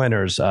pick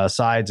winners,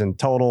 sides and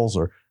totals,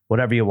 or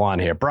whatever you want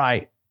here.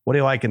 Bri, what do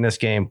you like in this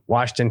game?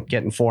 Washington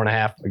getting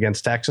 4.5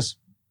 against Texas?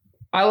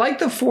 I like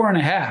the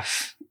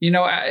 4.5.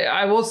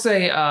 I will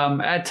say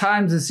at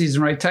times this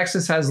season, right,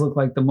 Texas has looked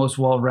like the most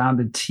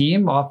well-rounded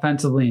team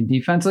offensively and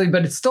defensively,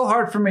 but it's still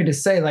hard for me to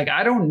say. Like,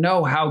 I don't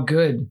know how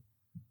good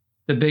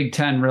the Big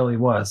Ten really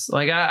was.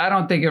 Like, I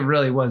don't think it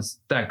really was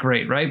that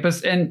great, right?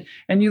 But and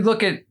you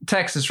look at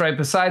Texas, right?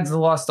 Besides the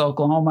loss to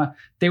Oklahoma,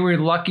 they were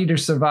lucky to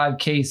survive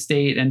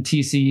K-State and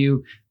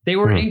TCU. They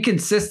were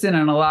inconsistent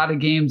in a lot of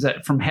games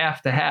from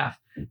half to half.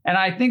 And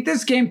I think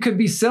this game could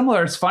be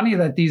similar. It's funny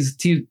that these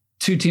two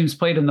teams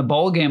played in the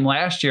bowl game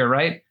last year,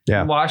 right?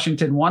 Yeah.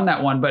 Washington won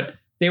that one, but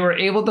they were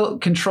able to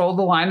control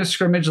the line of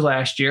scrimmage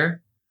last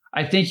year.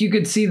 I think you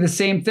could see the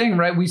same thing,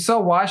 right? We saw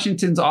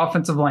Washington's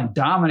offensive line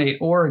dominate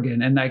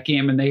Oregon in that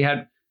game, and they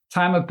had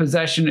time of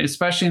possession,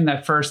 especially in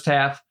that first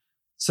half.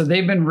 So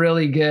they've been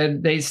really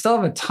good. They still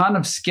have a ton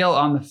of skill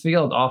on the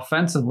field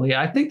offensively.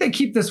 I think they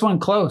keep this one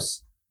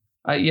close.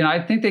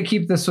 I think they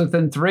keep this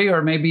within 3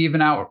 or maybe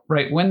even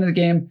outright win the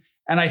game.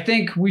 And I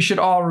think we should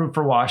all root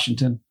for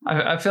Washington.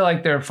 I feel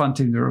like they're a fun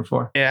team to root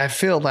for. Yeah, I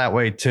feel that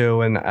way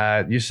too.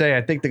 And you say,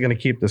 I think they're going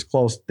to keep this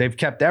close. They've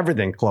kept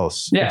everything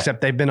close,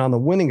 except they've been on the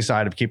winning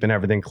side of keeping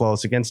everything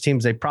close against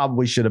teams they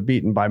probably should have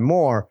beaten by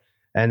more.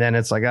 And then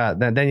it's like,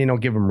 then you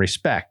don't give them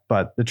respect.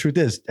 But the truth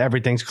is,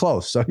 everything's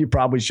close. So you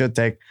probably should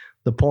take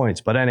the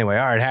points. But anyway,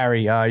 all right,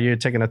 Harry, you're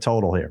taking a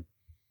total here.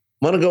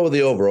 I'm going to go with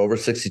the over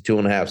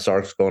 62.5.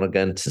 Sark's going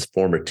against his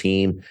former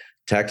team.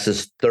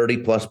 Texas,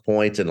 30-plus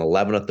points in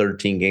 11 of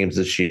 13 games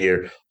this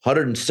year,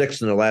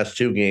 106 in the last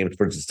 2 games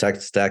versus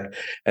Texas Tech,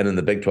 and in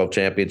the Big 12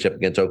 championship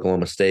against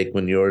Oklahoma State.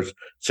 When yours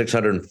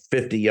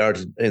 650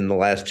 yards in the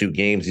last 2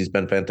 games. He's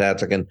been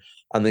fantastic. And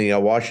on the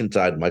Washington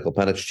side, Michael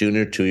Penix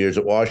Jr., 2 years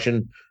at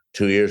Washington,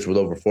 2 years with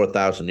over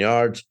 4,000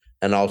 yards,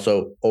 and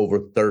also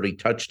over 30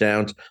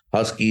 touchdowns.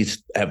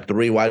 Huskies have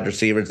 3 wide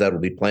receivers that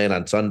will be playing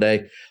on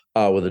Sunday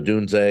with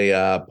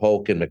Odunze,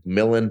 Polk, and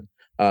McMillan.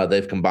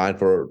 They've combined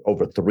for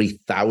over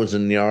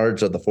 3,000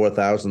 yards of the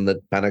 4,000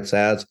 that Penix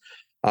has.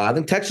 I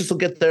think Texas will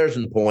get theirs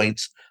in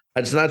points.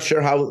 I'm just not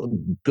sure how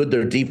good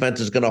their defense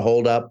is going to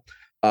hold up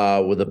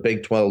with a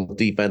Big 12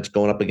 defense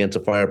going up against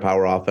a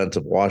firepower offense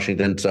of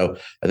Washington. So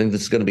I think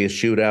this is going to be a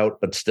shootout,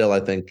 but still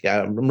I think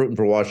I'm rooting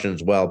for Washington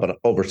as well, but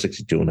over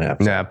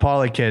 62.5. Yeah,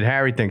 Parlay Kid,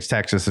 Harry thinks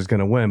Texas is going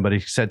to win, but he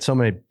said so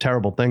many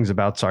terrible things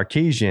about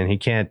Sarkisian.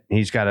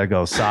 He's got to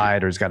go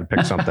side or he's got to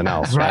pick something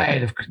else.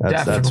 Right.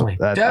 Definitely.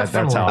 That's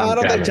how I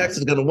don't think Texas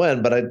is going to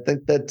win, but I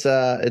think that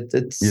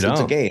it's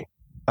a game.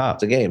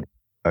 It's a game.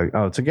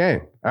 Oh, it's a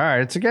game. All right.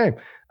 It's a game.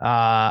 All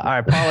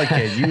right, Parlay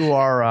Kid,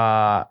 you're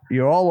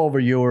all over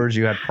yours.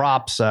 You had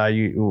props.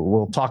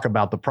 We'll talk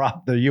about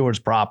the Ewers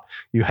prop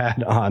you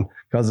had on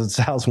Cousin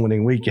Sal's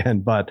Winning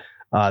Weekend, but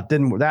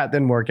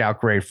didn't work out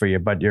great for you.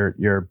 But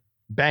you're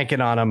banking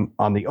on him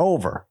on the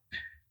over.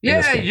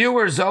 Yeah,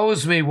 Ewers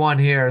owes me one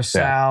here,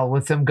 Sal,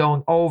 with him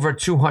going over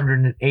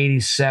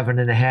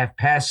 287.5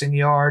 passing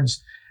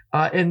yards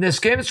in this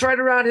game. It's right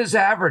around his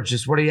average.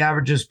 Is what he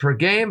averages per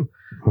game.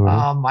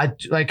 Mm-hmm. I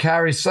like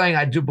Harry's saying,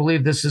 I do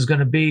believe this is going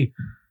to be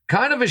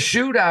kind of a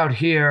shootout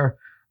here.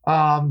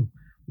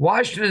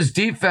 Washington's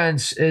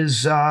defense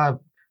is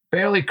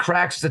barely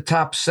cracks the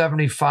top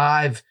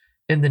 75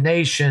 in the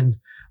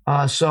nation.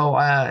 So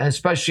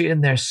especially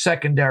in their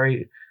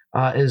secondary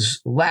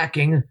is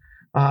lacking,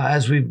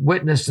 as we've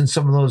witnessed in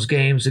some of those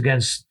games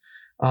against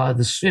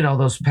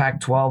those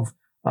Pac-12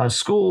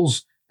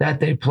 schools that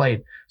they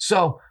played.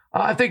 So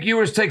I think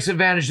Ewers takes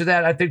advantage of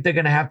that. I think they're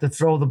going to have to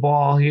throw the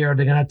ball here.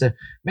 They're going to have to,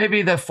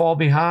 maybe they fall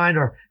behind,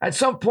 or at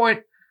some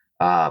point,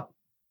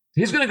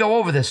 he's going to go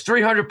over this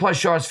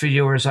 300+ yards for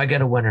Ewers. I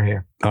get a winner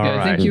here.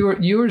 I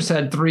think Ewers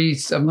had 3.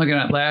 I'm looking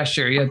at last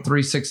year. He had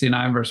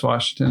 369 versus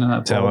Washington in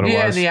that bowl.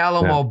 Yeah, in the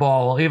Alamo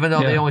Bowl, even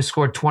though they only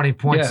scored 20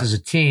 points as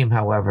a team,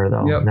 however,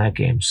 though, in that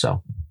game.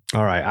 So.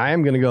 All right. I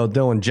am going to go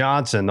Dylan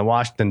Johnson, the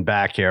Washington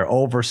back here,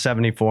 over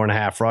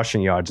 74.5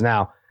 rushing yards.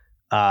 Now,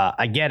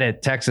 I get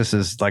it. Texas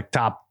is like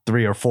top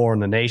 3 or 4 in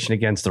the nation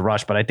against the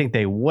rush, but I think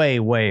they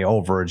way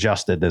over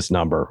adjusted this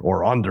number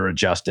or under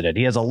adjusted it.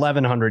 He has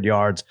 1,100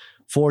 yards,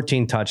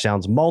 14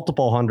 touchdowns,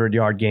 multiple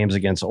 100-yard games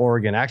against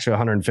Oregon, actually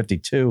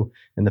 152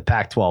 in the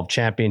Pac-12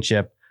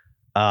 championship.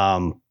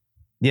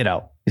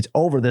 It's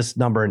over this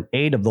number in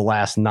 8 of the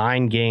last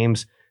 9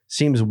 games.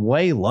 Seems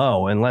way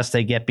low unless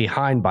they get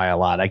behind by a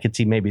lot. I could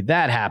see maybe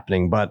that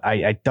happening, but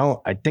I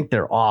think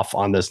they're off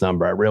on this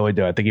number. I really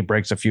do. I think he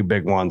breaks a few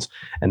big ones,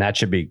 and that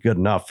should be good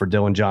enough for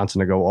Dillon Johnson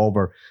to go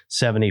over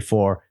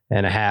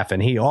 74.5.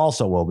 And he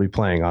also will be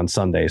playing on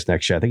Sundays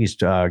next year. I think he's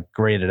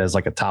graded as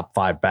like a top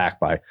 5 back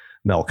by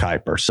Mel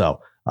Kiper.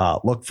 So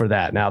look for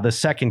that. Now, the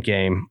second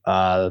game,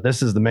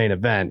 this is the main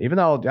event, even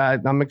though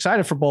I'm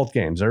excited for both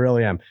games. I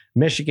really am.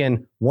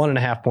 Michigan,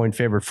 1.5 point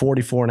favorite,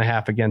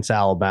 44.5 against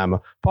Alabama.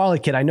 Parlay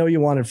Kid, I know you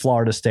wanted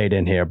Florida State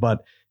in here,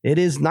 but it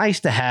is nice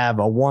to have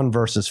a 1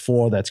 versus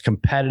 4 that's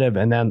competitive.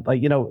 And then,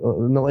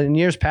 in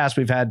years past,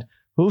 we've had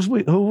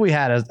who we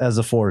had as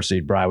a 4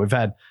 seed, Brian? We've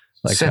had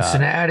like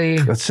Cincinnati,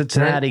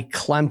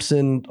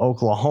 Clemson,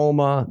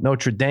 Oklahoma,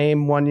 Notre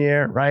Dame one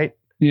year, right?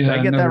 Yeah, did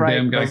I get that right?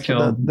 Dame got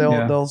killed.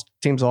 Those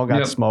teams all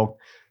got smoked.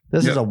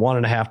 This is a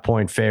 1.5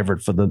 point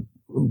favorite for the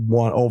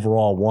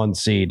overall 1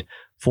 seed.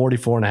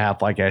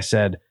 44.5, like I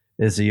said,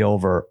 is the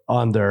over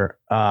under.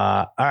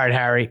 All right,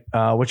 Harry,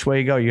 which way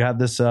you go? You have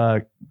this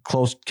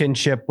close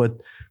kinship with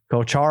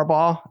Coach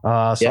Harbaugh.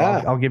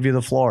 I'll give you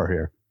the floor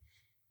here.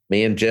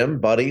 Me and Jim,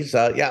 buddies.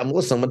 I'm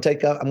going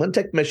to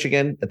take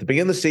Michigan. At the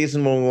beginning of the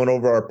season, when we went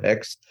over our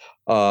picks,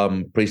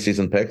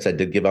 preseason picks, I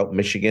did give out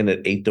Michigan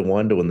at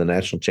 8-1 to win the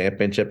national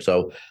championship.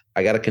 So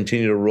I got to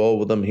continue to roll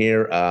with them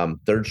here.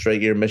 3rd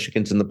straight year,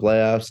 Michigan's in the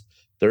playoffs.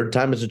 3rd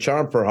time is a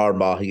charm for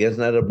Harbaugh. He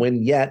hasn't had a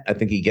win yet. I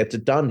think he gets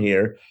it done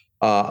here.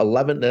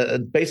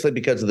 11, basically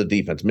because of the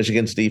defense.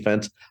 Michigan's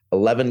defense,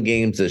 11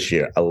 games this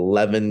year.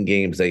 11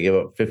 games. They give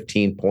up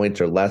 15 points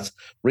or less.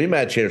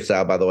 Rematch here,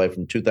 Sal, by the way,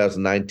 from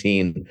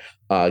 2019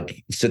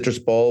 Citrus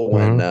Bowl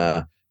when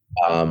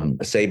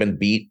Saban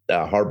beat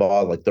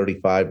Harbaugh like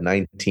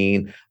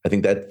 35-19. I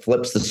think that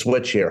flips the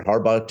switch here.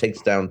 Harbaugh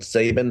takes down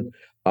Saban.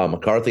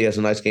 McCarthy has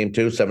a nice game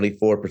too,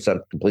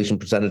 74% completion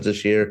percentage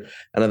this year.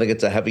 And I think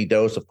it's a heavy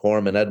dose of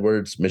Corum and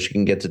Edwards.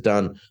 Michigan gets it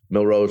done.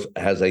 Milrose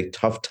has a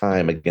tough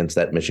time against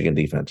that Michigan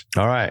defense.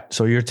 All right.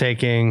 So you're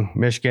taking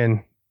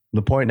Michigan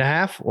the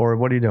 1.5, or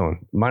what are you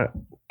doing?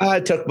 I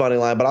took money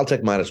line, but I'll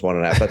take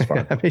 -1.5. That's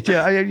fine. I mean,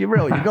 you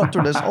go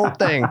through this whole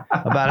thing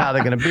about how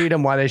they're going to beat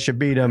them, why they should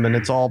beat them, and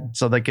it's all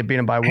so they could beat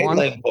them by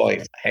 1.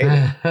 Boys.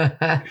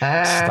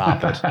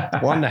 Stop it.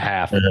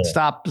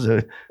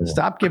 1.5.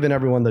 Stop giving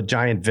everyone the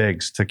giant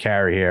vigs to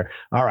carry here.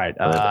 All right.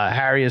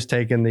 Harry has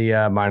taken the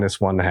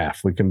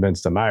 -1.5. We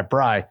convinced him. All right,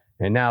 Bri.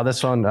 And now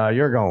this one,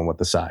 you're going with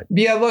the side.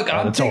 Yeah, look,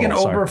 I'm taking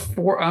over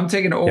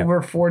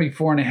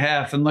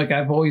 44.5. And look,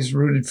 I've always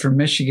rooted for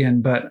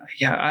Michigan, but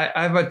yeah,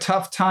 I have a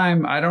tough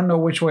time. I don't know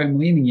which way I'm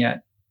leaning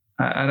yet.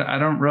 I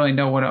don't really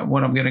know what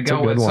I'm going to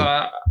go with. One.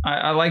 So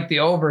I like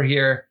the over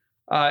here.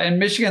 And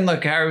Michigan,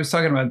 look, Harry was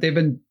talking about, they've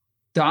been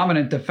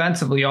dominant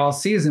defensively all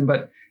season.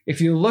 But if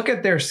you look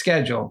at their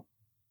schedule,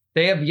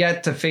 they have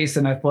yet to face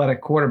an athletic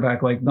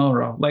quarterback like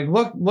Milroe. Like,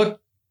 look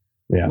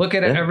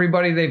at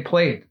everybody they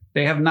played.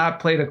 They have not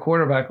played a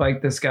quarterback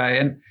like this guy.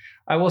 And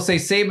I will say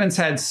Saban's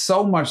had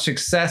so much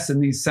success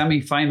in these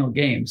semifinal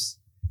games.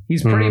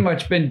 He's pretty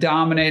much been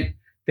dominant.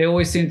 They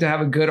always seem to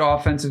have a good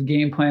offensive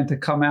game plan to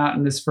come out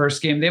in this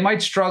first game. They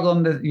might struggle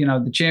in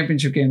the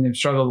championship game. They've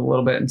struggled a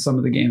little bit in some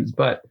of the games,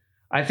 but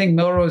I think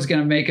Milroe is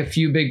going to make a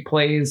few big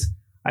plays.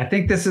 I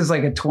think this is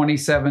like a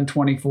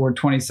 27-24,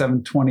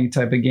 27-20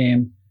 type of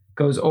game.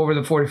 Goes over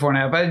the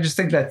 44.5. I just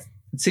think that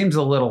it seems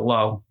a little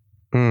low.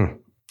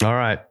 All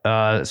right.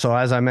 So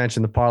as I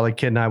mentioned, the Parlay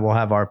Kid and I will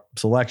have our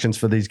selections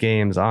for these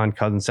games on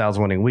Cousin Sal's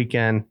Winning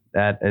Weekend.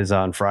 That is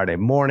on Friday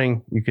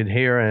morning. You could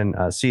hear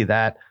and see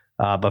that.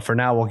 But for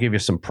now, we'll give you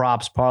some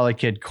props. Parlay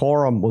Kid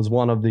Corum was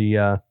one of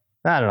the,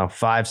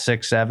 5,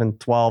 6, 7,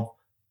 12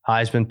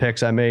 Heisman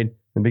picks I made in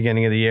the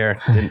beginning of the year.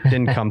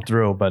 Didn't come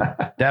through,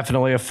 but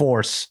definitely a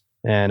force.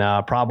 And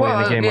probably in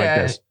a game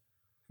like this.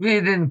 He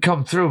didn't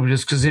come through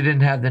just because he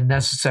didn't have the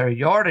necessary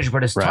yardage,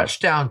 but his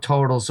touchdown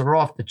totals are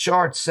off the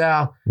charts,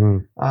 Sal.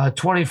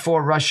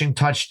 24 rushing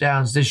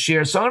touchdowns this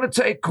year. So I'm going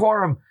to take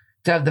Corum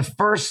to have the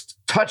first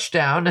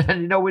touchdown.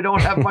 And, we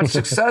don't have much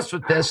success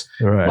with this.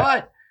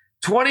 But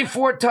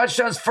 24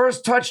 touchdowns,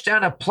 first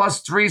touchdown at plus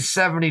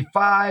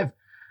 375.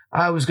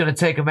 I was going to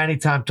take him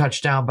anytime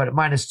touchdown, but at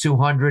minus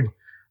 200.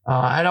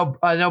 I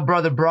know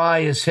Brother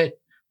Bry has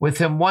hit with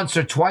him once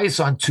or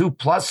twice on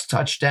 2+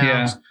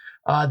 touchdowns. Yeah.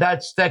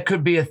 That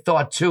could be a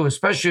thought too,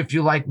 especially if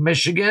you like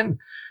Michigan.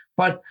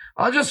 But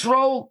I'll just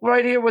roll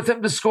right here with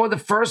him to score the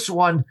first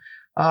one.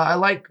 I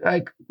like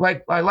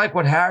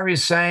what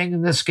Harry's saying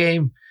in this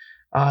game.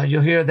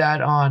 You'll hear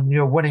that on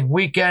your Winning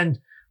Weekend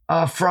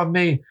from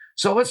me.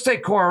 So let's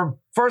take Corum,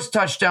 first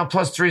touchdown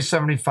plus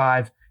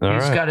 375.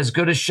 He's got as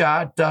good a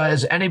shot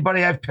as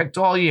anybody I've picked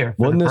all year.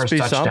 Wouldn't this be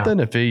something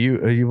if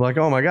you like,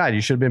 oh my God, you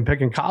should have been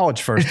picking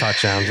college first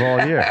touchdowns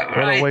all year.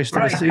 What a waste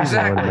of the season.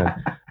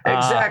 Exactly.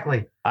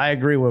 Exactly. I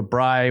agree with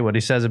Bry, what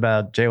he says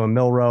about Jalen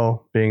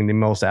Milroe being the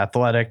most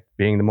athletic,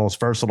 being the most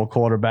versatile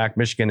quarterback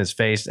Michigan has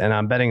faced, and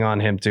I'm betting on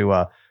him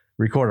to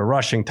record a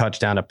rushing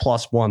touchdown at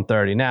plus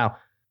 130. Now,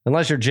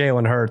 unless you're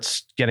Jalen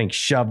Hurts getting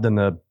shoved in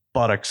the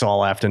buttocks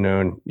all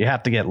afternoon, you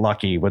have to get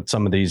lucky with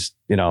some of these,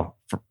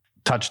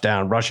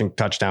 rushing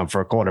touchdown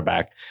for a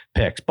quarterback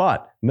picks.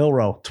 But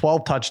Milroe,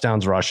 12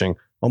 touchdowns rushing,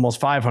 almost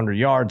 500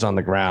 yards on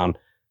the ground.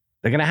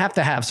 They're going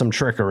to have some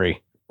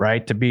trickery,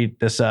 right, to beat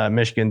this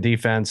Michigan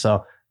defense.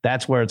 So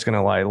that's where it's going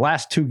to lie.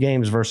 Last 2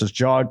 games versus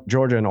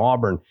Georgia and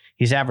Auburn,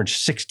 he's averaged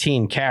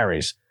 16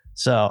 carries.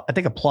 So I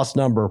think a plus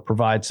number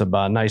provides some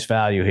nice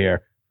value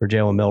here for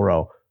Jalen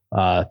Milroe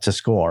to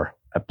score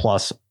at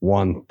plus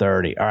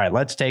 130. All right,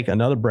 let's take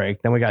another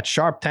break. Then we got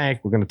Sharp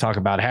Tank. We're going to talk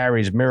about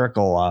Harry's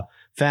miracle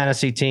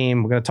fantasy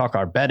team. We're going to talk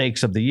our bet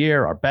aches of the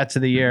year, our bets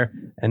of the year,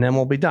 and then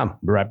we'll be done.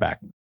 Be right back.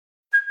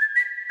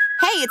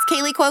 Hey, it's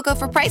Kaylee Cuoco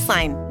for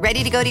Priceline.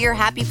 Ready to go to your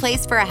happy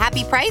place for a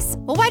happy price?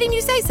 Well, why didn't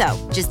you say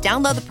so? Just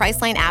download the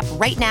Priceline app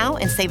right now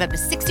and save up to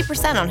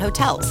 60% on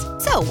hotels.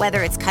 So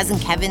whether it's Cousin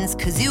Kevin's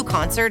Kazoo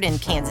Concert in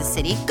Kansas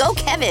City, go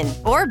Kevin,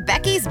 or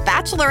Becky's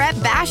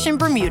Bachelorette Bash in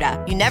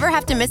Bermuda, you never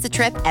have to miss a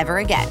trip ever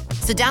again.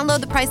 So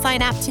download the Priceline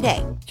app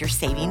today. Your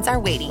savings are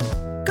waiting.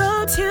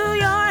 Go to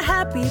your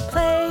happy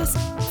place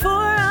for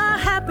a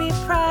happy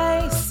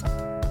price.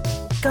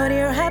 Go to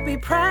your happy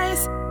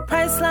price,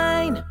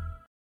 Priceline.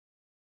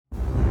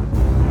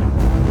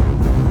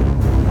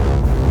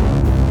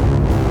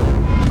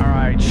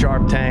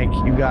 Sharp Tank,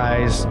 you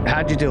guys,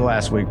 how'd you do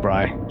last week,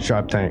 Bri?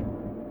 Sharp Tank.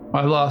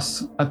 I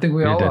lost. I think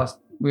we all lost.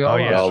 We all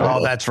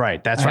lost. Oh, that's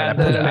right. That's right. I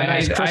put a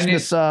nice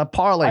Christmas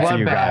parlay for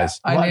you guys.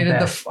 I needed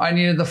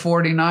the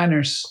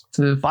 49ers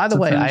to. By the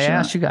way, I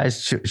asked you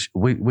guys.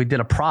 We did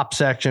a prop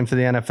section for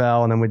the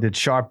NFL, and then we did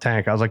Sharp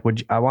Tank. I was like,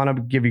 I want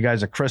to give you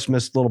guys a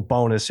Christmas little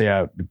bonus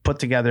here. Put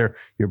together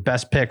your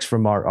best picks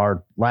from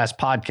our last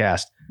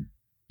podcast.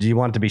 Do you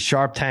want it to be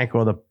Sharp Tank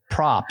or the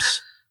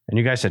props? And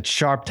you guys said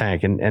Sharp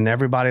Tank, and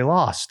everybody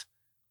lost.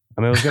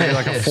 I mean, it was going to be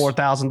like a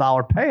 $4,000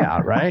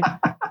 payout, right?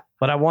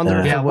 But I wonder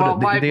if the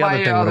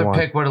other thing other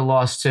pick would have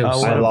lost too.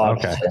 Oh,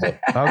 okay.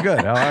 Oh, good.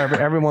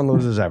 Everyone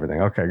loses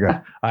everything. Okay, good.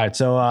 All right.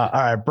 So, all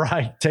right,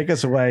 Brian, take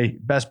us away.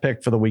 Best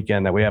pick for the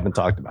weekend that we haven't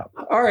talked about.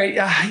 All right.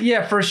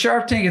 Yeah, for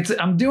Sharp Tank,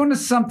 I'm doing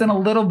something a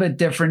little bit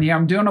different here.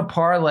 I'm doing a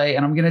parlay,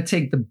 and I'm going to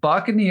take the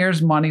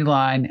Buccaneers money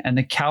line and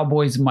the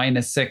Cowboys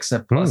 -6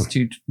 at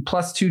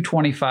plus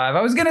 225.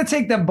 I was going to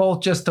take them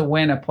both just to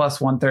win at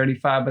plus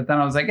 135, but then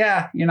I was like,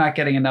 you're not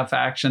getting enough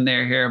action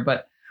here.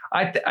 But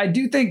I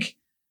do think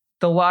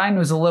the line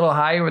was a little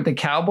higher with the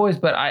Cowboys,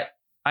 but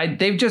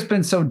they've just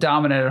been so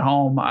dominant at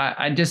home.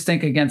 I just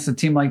think against a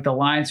team like the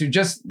Lions,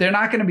 they're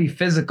not going to be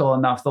physical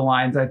enough, the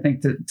Lions, I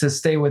think, to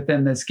stay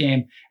within this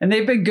game. And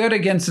they've been good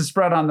against the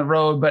spread on the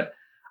road, but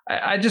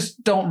I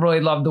just don't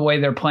really love the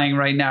way they're playing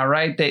right now,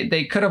 right?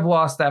 They could have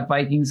lost that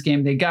Vikings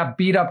game. They got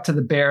beat up to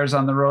the Bears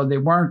on the road. They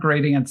weren't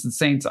great against the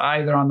Saints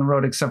either on the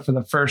road, except for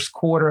the first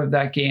quarter of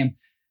that game.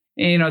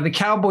 And, the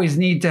Cowboys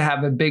need to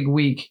have a big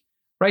week,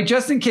 right?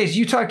 Just in case,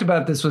 you talked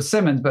about this with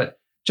Simmons, but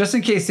just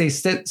in case they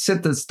sit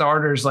the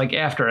starters like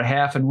after a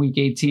half in week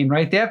 18,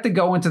 right? They have to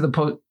go into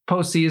the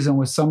postseason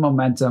with some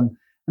momentum.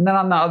 And then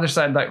on the other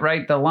side,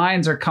 right, the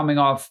Lions are coming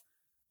off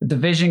a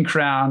division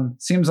crown.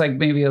 Seems like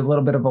maybe a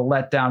little bit of a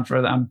letdown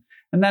for them.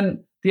 And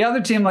then the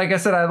other team, like I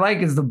said, I like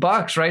is the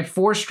Bucs, right?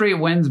 4 straight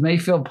wins,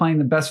 Mayfield playing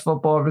the best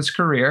football of his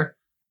career.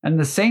 And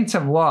the Saints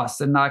have lost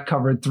and not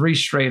covered 3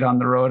 straight on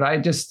the road.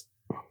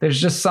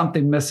 There's just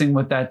something missing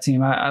with that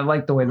team. I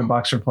like the way the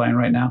Bucs are playing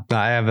right now.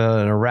 I have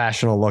an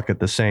irrational look at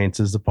the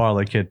Saints, as the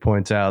parlay kid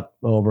points out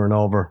over and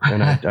over,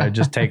 and I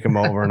just take them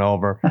over and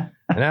over.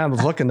 And I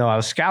was looking, though, I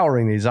was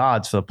scouring these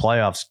odds for the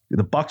playoffs.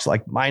 The Bucs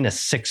like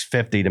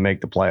 -650 to make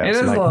the playoffs. It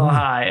is like, a little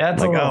high.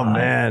 That's like, a little high.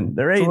 Man,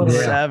 they're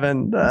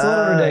 8-7. It's a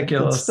little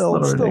ridiculous. It's still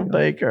ridiculous.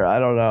 Baker. I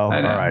don't know.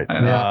 I know. All right. I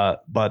know.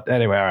 But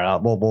anyway, all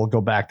right, we'll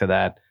go back to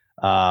that.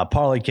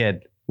 Parlay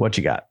kid, what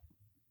you got?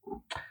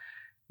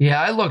 Yeah,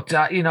 I looked,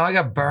 I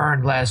got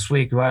burned last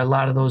week by a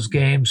lot of those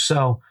games.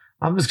 So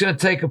I'm just going to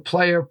take a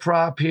player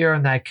prop here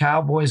in that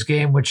Cowboys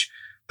game, which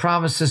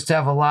promises to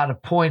have a lot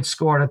of points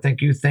scored. I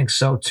think you think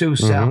so too,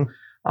 Sal. Mm-hmm.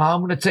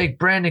 I'm going to take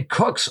Brandon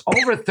Cooks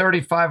over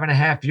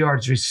 35.5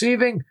 yards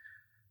receiving.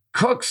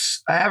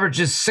 Cooks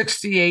averages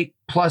 68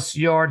 plus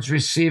yards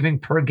receiving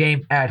per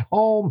game at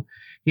home.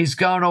 He's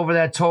gone over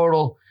that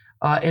total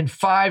in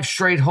 5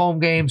 straight home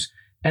games,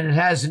 and it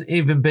hasn't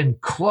even been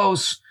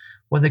close.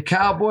 When the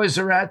Cowboys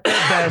are at their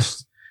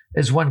best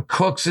is when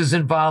Cooks is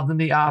involved in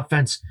the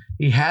offense.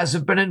 He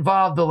hasn't been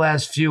involved the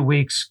last few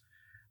weeks.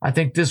 I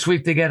think this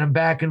week they get him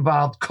back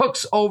involved.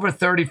 Cooks over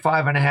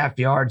 35.5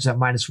 yards at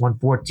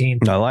 -114.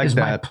 I like is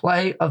that. My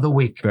play of the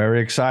week. Very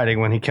exciting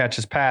when he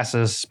catches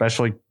passes,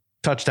 especially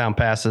touchdown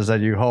passes that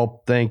you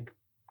think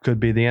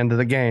could be the end of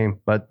the game,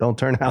 but don't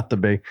turn out to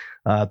be.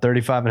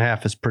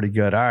 35.5 is pretty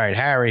good. All right,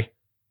 Harry,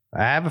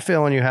 I have a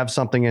feeling you have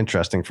something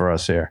interesting for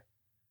us here.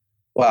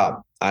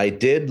 Well, I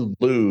did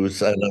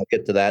lose, and I'll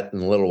get to that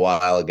in a little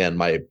while. Again,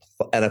 my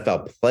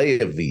NFL play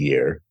of the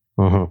year.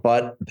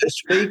 But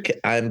this week,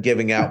 I'm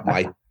giving out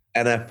my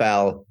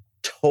NFL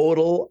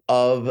total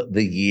of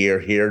the year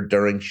here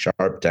during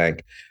Sharp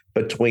Tank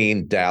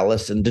between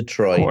Dallas and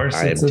Detroit. Of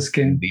course, it's this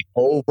game. The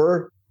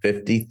over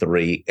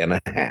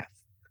 53.5.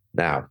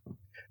 Now,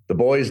 the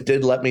boys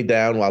did let me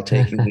down while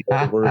taking the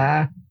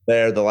over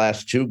there the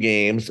last two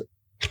games.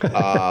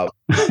 Yeah,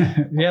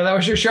 that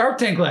was your Sharp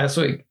Tank last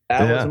week.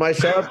 That was my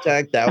Sharp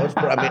Tank. That was,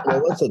 I mean,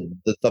 well, listen,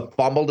 the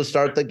fumble to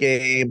start the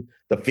game,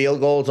 the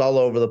field goals all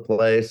over the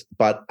place,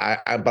 but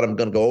I'm going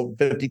to go over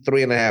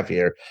 53.5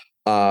 here.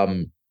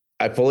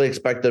 I fully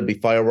expect there to be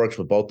fireworks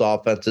with both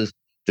offenses.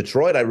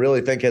 Detroit, I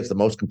really think, has the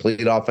most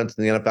complete offense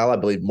in the NFL. I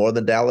believe more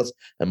than Dallas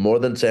and more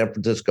than San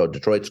Francisco.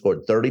 Detroit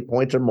scored 30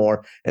 points or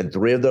more in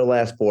 3 of their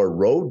last 4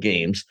 road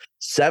games,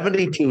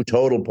 72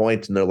 total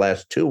points in their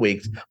last 2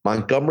 weeks.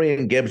 Montgomery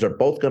and Gibbs are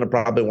both going to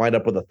probably wind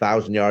up with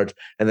 1,000 yards,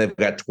 and they've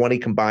got 20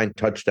 combined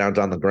touchdowns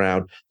on the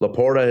ground.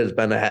 Laporta has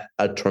been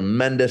a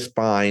tremendous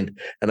find,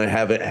 and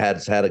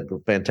has had a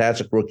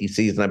fantastic rookie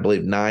season. I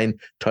believe 9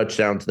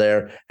 touchdowns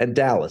there. And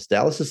Dallas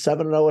is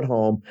 7-0 at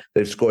home.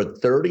 They've scored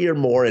 30 or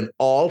more in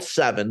all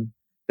 7.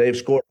 They've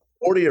scored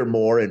 40 or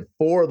more in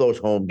 4 of those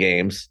home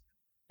games.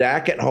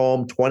 Dak at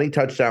home, 20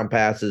 touchdown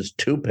passes,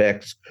 2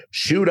 picks,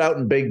 shootout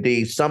in Big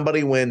D.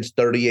 Somebody wins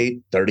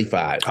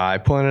 38-35. I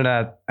pointed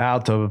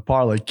out to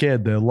Parlay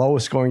Kid, the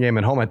lowest scoring game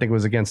at home, I think,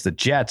 was against the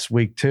Jets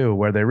week 2,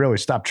 where they really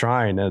stopped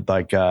trying at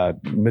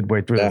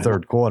midway through the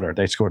third quarter.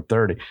 They scored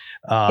 30. 30.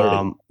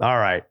 All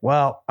right.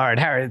 Well, all right,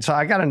 Harry. So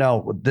I got to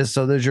know this.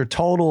 So there's your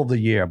total of the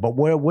year, but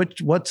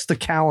what's the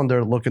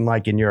calendar looking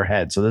like in your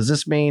head? So does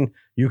this mean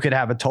you could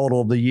have a total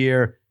of the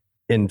year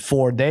in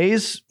 4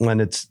 days when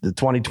it's the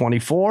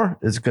 2024?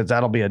 Is because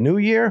that'll be a new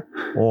year,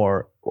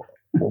 or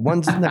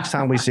when's the next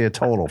time we see a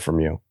total from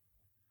you?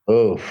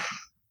 Oh,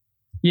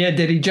 yeah.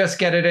 Did he just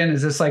get it in?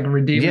 Is this like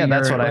redeeming? Yeah,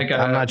 that's what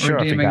I'm not sure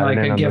if he got like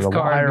it in a gift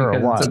card or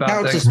what. It's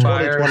about to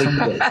expire.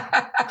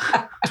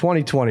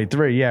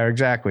 2023. Yeah,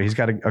 exactly. He's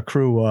got to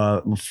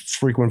accrue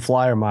frequent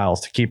flyer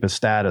miles to keep his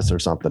status or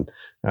something.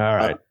 All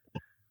right.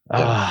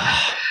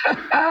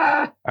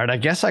 All right, I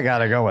guess I got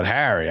to go with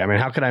Harry. I mean,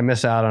 how could I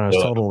miss out on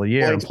his total of the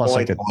year?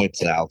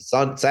 Points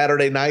out.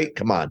 Saturday night,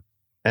 come on.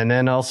 And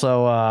then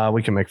also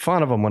we can make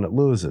fun of him when it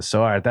loses.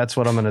 So, all right, that's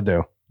what I'm going to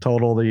do.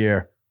 Total of the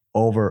year,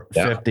 over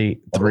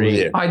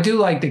 53. I do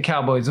like the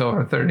Cowboys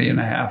over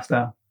 30.5,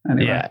 though.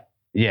 Anyway.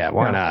 Yeah,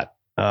 why not?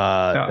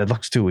 It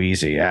looks too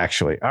easy,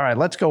 actually. All right,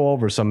 let's go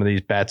over some of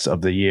these bets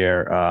of the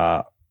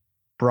year.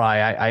 Bri,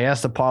 I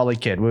asked the Parlay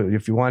Kid,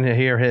 if you want to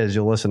hear his,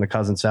 you'll listen to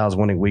Cousin Sal's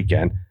Winning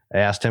Weekend. I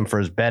asked him for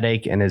his bet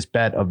ache and his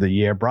bet of the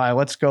year. Bri,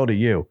 let's go to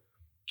you.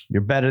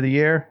 Your bet of the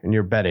year and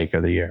your bet ache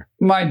of the year.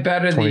 My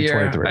bet of the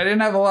year. I didn't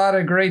have a lot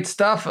of great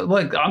stuff.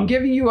 Look, I'm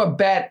giving you a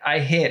bet I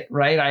hit,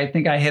 right? I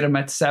think I hit him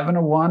at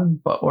 7-1,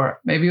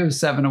 or maybe it was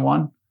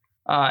 7-1.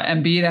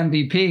 Embiid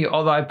MVP,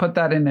 although I put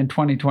that in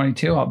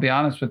 2022, I'll be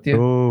honest with you.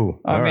 Ooh,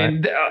 I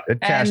mean,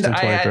 it cashed in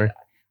 23.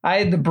 I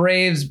had the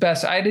Braves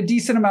best. I had a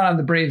decent amount on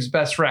the Braves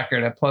best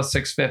record at plus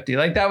 650.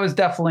 Like that was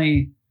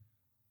definitely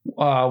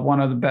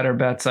one of the better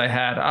bets I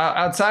had.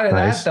 Outside of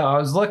that, though, I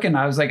was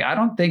like, I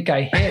don't think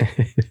I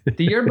hit.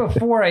 The year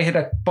before, I hit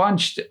a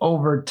bunch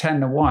over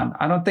 10-1.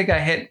 I don't think I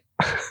hit.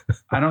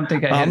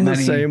 I'm the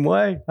same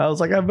way. I was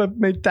like, I've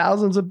made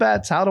thousands of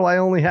bets. How do I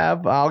only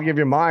have? I'll give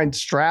you mine.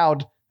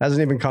 Stroud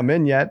hasn't even come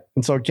in yet,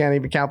 and so it can't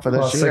even count for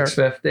this plus year.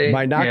 650.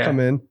 Might not come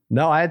in.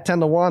 No, I had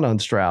 10-1 on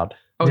Stroud.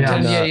 Oh,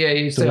 10,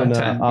 you still got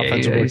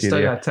 10. You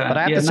still got 10. But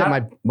I have to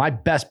say my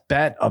best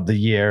bet of the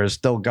year is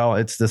still going.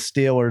 It's the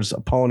Steelers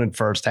opponent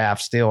first half,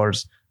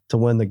 Steelers to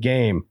win the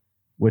game,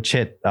 which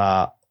hit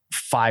 5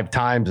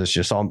 times this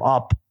year. So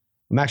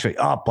I'm actually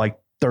up like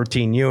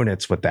 13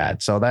 units with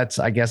that. So that's,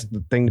 I guess,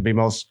 the thing to be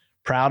most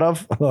proud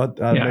of.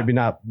 Maybe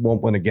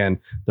won't win again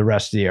the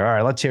rest of the year. All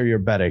right, let's hear your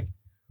betting.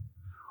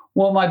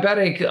 Well, my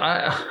betting,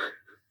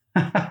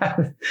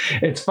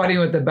 it's funny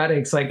with the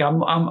bettings. Like I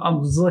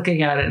was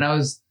looking at it and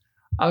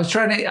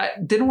I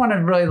didn't want to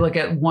really look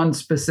at one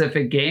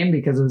specific game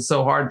because it was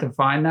so hard to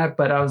find that.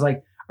 But I was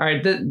like, all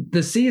right,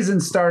 the season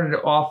started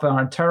off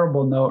on a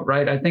terrible note,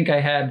 right? I think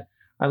I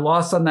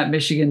lost on that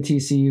Michigan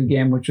TCU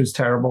game, which was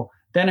terrible.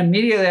 Then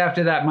immediately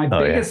after that, my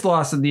biggest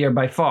loss of the year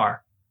by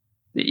far,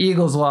 the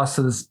Eagles lost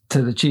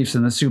to the Chiefs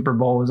in the Super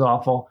Bowl, was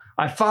awful.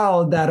 I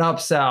followed that up,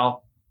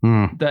 Sal.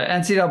 The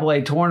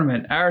NCAA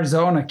tournament,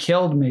 Arizona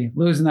killed me,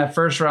 losing that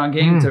first round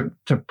game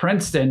to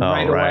Princeton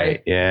right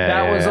away. Yeah,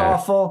 that was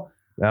awful.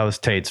 That was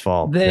Tate's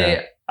fault.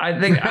 I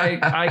think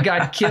I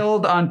got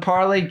killed on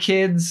Parlay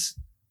Kids.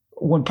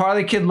 When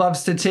Parlay Kid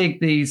loves to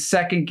take the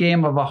second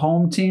game of a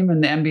home team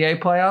in the NBA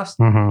playoffs,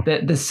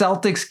 the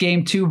Celtics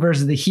game 2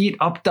 versus the Heat,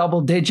 up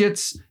double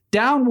digits,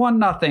 down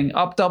 1-0,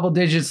 up double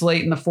digits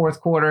late in the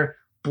fourth quarter,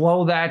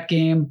 blow that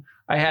game.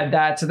 I had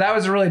that. So that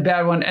was a really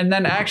bad one. And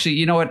then actually,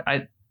 you know what?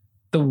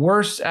 The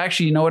worst,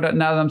 actually, you know what?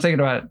 Now that I'm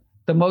thinking about it,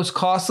 the most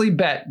costly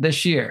bet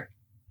this year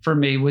for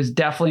me was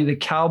definitely the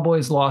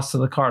Cowboys loss to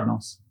the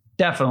Cardinals.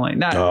 Definitely.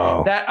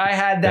 That I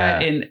had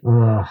that in.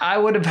 I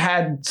would have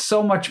had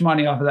so much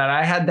money off of that.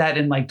 I had that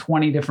in like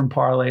 20 different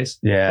parlays.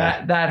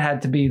 Yeah. That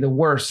had to be the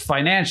worst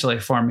financially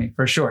for me,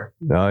 for sure.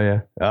 Oh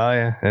yeah.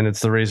 And it's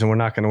the reason we're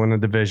not going to win the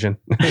division.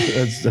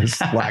 as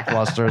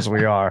lackluster as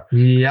we are.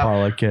 Yep.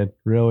 Parlay Kid.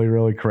 Really,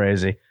 really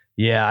crazy.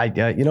 Yeah,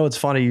 it's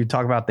funny. You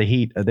talk about the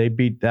Heat. They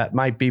beat. That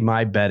might be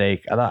my bet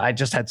ache. I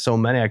just had so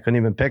many. I couldn't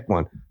even pick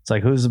one. It's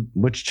like,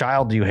 which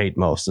child do you hate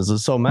most?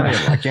 There's so many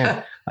of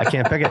them. I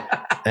can't pick it.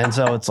 And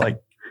so it's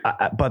like,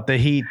 but the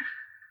Heat,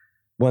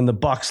 when the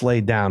Bucks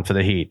laid down for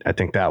the Heat, I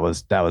think that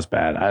was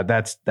bad.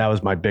 That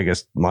was my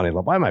biggest money.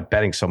 Why am I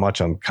betting so much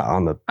on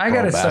the? I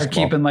gotta start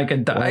keeping like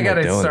a. I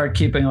gotta start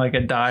keeping like a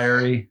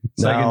diary,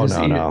 so I can just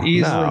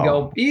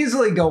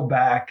easily go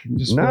back. And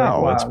just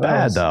wow, it's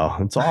bad though.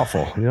 It's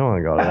awful. You don't want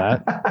to go to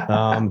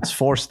that. It's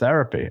forced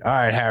therapy. All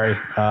right, Harry.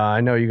 I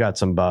know you got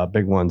some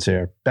big ones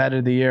here. Bet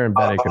of the year and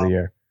bet ache of the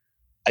year.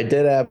 I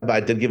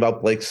did give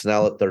out Blake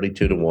Snell at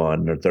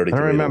 32-1 or 33. I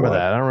don't remember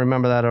that. I don't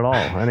remember that at all.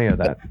 Any of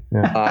that.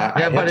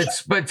 Yeah,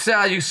 but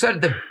Sal, you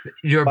said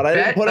your but bet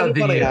I didn't put any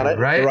money on it.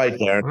 right? You're right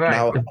there. Right.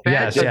 Now,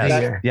 yes,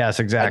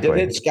 exactly. I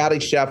did hit Scotty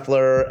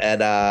Scheffler at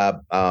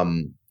 $50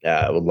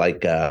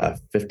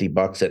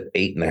 at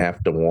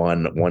 8.5 to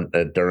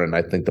 1 during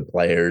I think the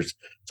Players.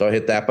 So I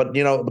hit that, but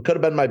it could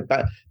have been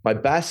my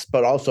best,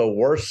 but also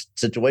worst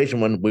situation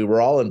when we were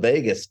all in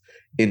Vegas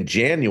in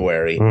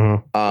January.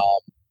 Mm-hmm.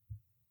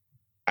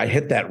 I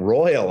hit that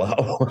Royal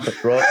for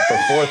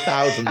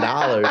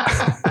 $4,000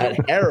 at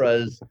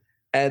Harrah's,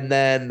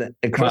 and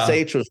Chris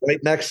H was right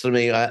next to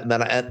me, and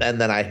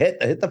then I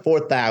hit the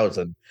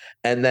 4,000,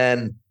 and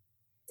then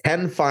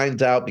Ken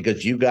finds out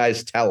because you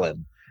guys tell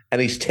him, and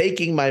he's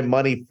taking my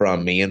money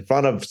from me in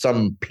front of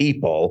some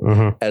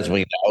people, as we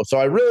know. So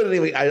I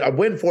really I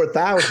win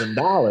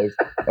 $4,000,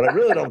 but I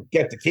really don't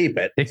get to keep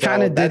it. It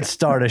kind of did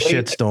start a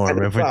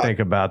shitstorm if we think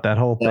about that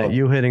whole thing.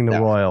 You hitting the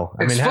Royal.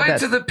 Explain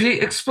to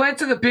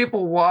the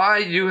people why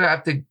you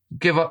have to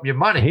give up your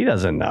money. He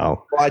doesn't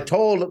know. Well, I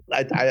told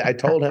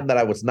him that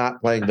I was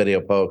not playing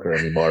video poker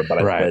anymore, but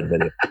I played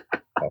video.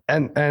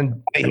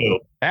 And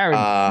Harry,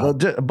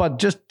 but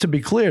just to be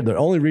clear, the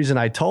only reason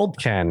I told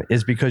Ken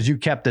is because you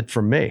kept it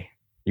from me.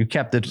 You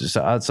kept it,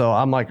 so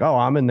I'm like,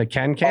 I'm in the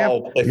Ken camp.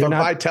 Oh, if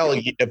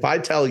I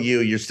tell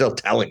you, you're still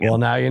telling him. Well,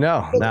 now you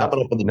know.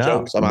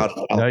 Jokes. I'm out.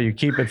 No, you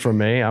keep it from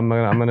me. I'm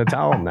gonna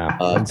tell him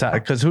now.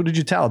 Because who did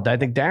you tell? I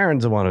think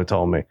Darren's the one who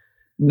told me.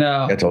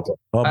 No, I told him.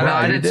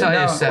 I didn't tell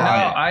you.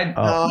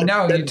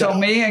 You told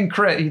me and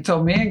Chris. He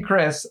told me and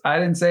Chris. I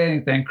didn't say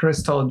anything.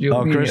 Chris told you.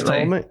 Chris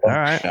told me. All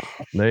right,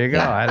 there you go.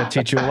 I had to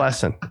teach you a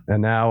lesson,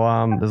 and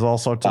now there's all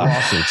sorts of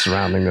lawsuits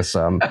surrounding this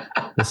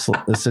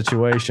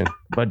situation.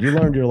 But you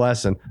learned your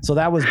lesson. So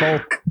that was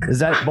both. Is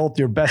that both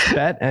your best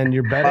bet and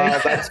your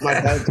bet? That's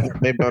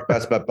maybe my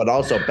best bet, but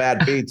also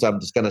bad beats. I'm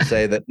just going to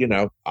say that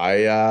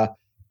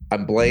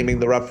I'm blaming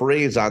the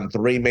referees on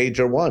 3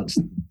 major ones.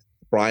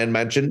 Brian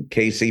mentioned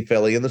KC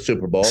Philly in the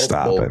Super Bowl.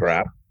 Bull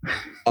crap.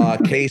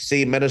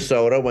 KC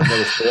Minnesota when there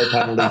was 4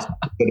 penalties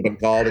could have been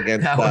called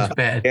against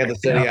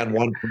Kansas City on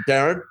one.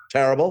 Darren,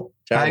 terrible.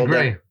 I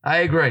agree.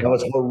 That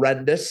was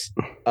horrendous.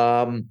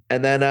 And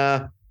then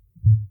I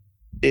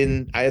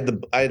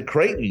had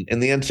Creighton in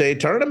the NCAA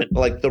tournament.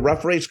 Like the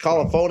referees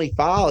call a phony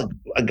foul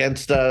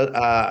against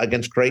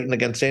Creighton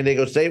against San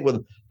Diego State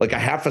with like a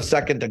half a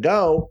second to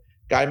go.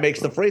 Guy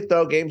makes the free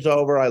throw. Game's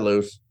over. I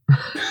lose.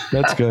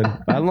 That's good.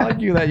 I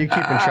like you that you're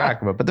keeping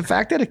track of it. But the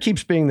fact that it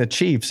keeps being the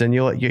Chiefs and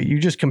you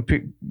just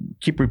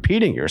keep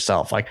repeating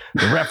yourself, like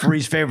the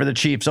referees favor the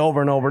Chiefs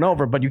over and over and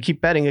over, but you keep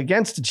betting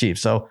against the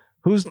Chiefs. So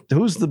who's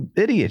the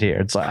idiot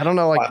here? It's like, I don't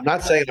know. Like, I'm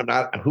not saying I'm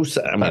not.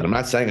 I'm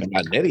not saying I'm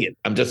not an idiot.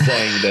 I'm just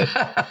saying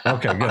that.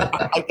 Okay, good.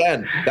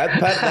 Again,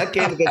 that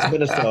game against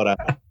Minnesota.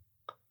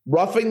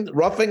 Roughing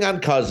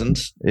on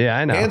Cousins. Yeah,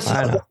 I know.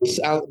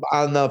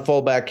 On the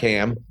fullback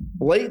cam,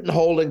 blatant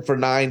holding for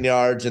 9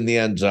 yards in the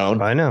end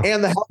zone. I know.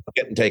 And the helmet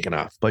getting taken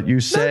off. But you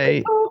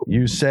say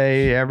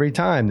every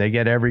time they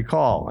get every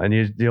call, and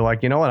you're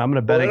like, you know what? I'm going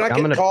to bet. They're not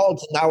getting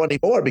called now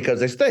anymore because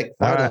they stink.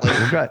 All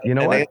right, you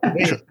know what?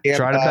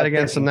 Try to bet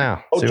against them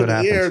now. See what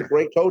happens.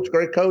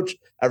 Great coach.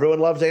 Everyone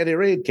loves Andy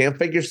Reid. Can't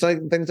figure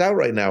things out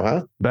right now,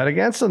 huh? Bet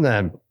against them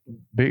then.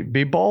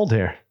 Be bold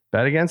here.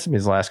 Bet against them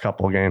these last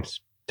couple of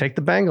games. Take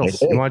the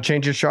Bengals. You want to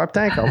change your Sharp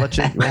Tank? I'll let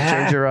you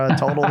change your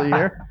total of the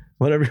year.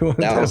 Whatever you want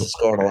to do. Dallas is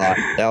scoring a lot.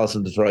 Dallas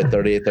and Detroit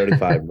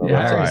 38-35.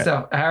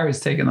 Yeah,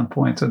 Harry's taking the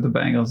points with the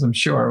Bengals, I'm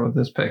sure, with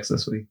his picks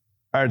this week.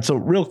 All right, so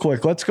real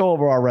quick, let's go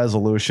over our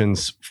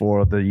resolutions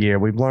for the year.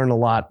 We've learned a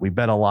lot. We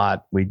bet a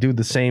lot. We do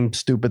the same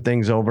stupid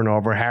things over and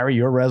over. Harry,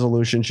 your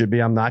resolution should be,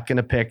 I'm not going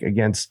to pick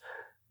against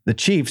the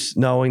Chiefs,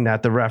 knowing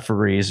that the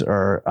referees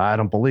are, I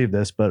don't believe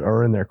this, but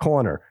are in their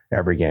corner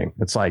every game.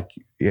 It's like,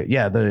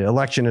 yeah, the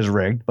election is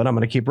rigged, but I'm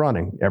going to keep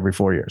running every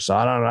 4 years. So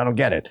I don't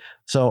get it.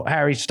 So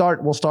Harry,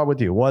 we'll start with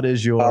you. What have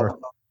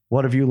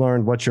you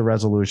learned? What's your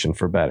resolution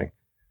for betting?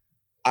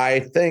 I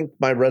think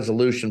my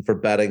resolution for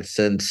betting,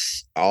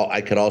 since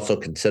I could also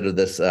consider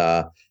this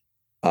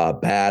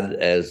bad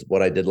as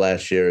what I did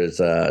last year, is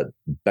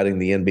betting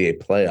the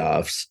NBA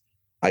playoffs.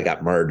 I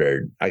got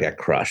murdered. I got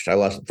crushed. I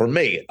lost, for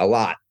me, a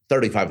lot,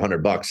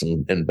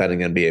 $3,500 in betting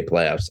NBA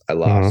playoffs. I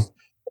lost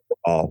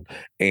all.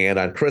 And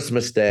on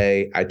Christmas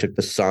Day, I took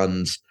the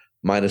Suns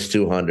minus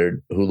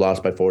 200, who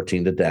lost by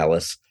 14 to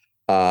Dallas.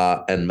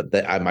 And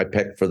my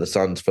pick for the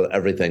Suns for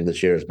everything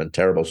this year has been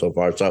terrible so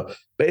far. So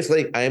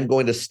basically, I am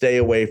going to stay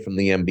away from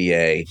the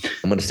NBA.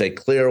 I'm going to stay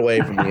clear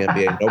away from the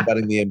NBA. No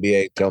betting the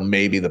NBA until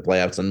maybe the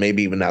playoffs, and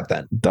maybe even not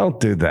then. Don't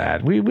do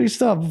that. We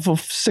still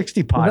have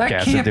 60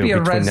 podcasts to do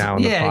between now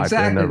and the podcast.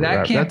 Exactly.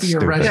 That can't be a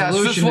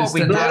resolution. This is what we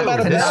do.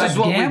 This is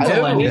what we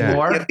do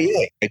anymore.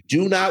 I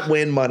do not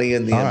win money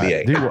in the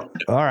NBA.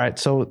 All right.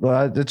 So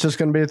it's just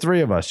going to be the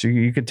three of us.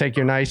 You could take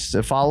your nice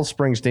follow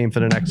Springsteen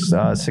for the next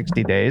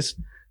 60 days.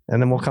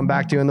 And then we'll come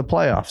back to you in the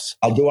playoffs.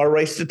 I'll do our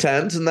race to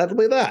 10s, and that'll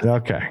be that.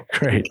 Okay,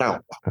 great. All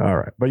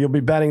right, but you'll be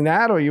betting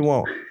that, or you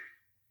won't?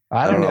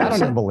 I don't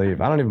even believe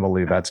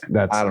that's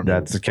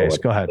the case.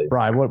 Go ahead,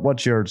 Brian.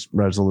 What's your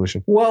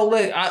resolution? Well,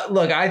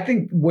 look, I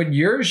think what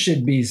yours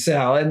should be,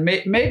 Sal, and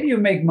maybe you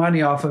make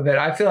money off of it.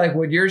 I feel like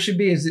what yours should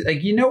be is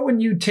like, when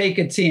you take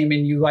a team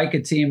and you like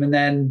a team, and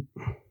then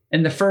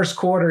in the first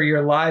quarter,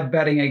 you're live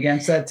betting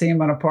against that team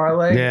on a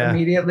parlay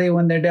immediately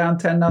when they're down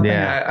 10-0.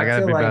 Yeah, I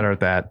gotta be better at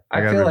that.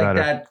 I feel like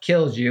that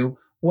kills you.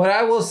 What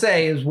I will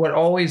say is what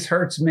always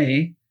hurts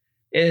me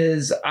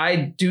is I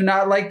do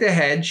not like to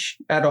hedge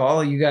at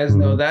all. You guys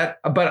know that,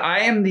 but I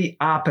am the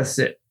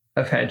opposite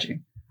of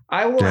hedging.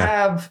 I will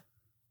have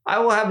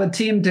a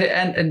team to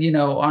end, and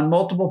on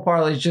multiple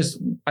parlays.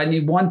 I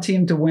need one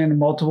team to win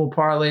multiple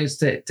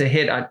parlays to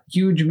hit a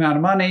huge amount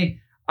of money.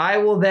 I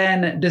will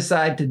then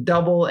decide to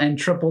double and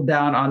triple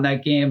down on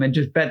that game and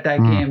just bet that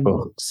game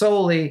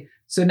solely.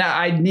 So now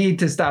I need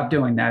to stop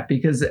doing that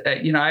because,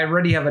 I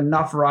already have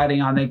enough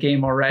riding on that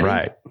game already.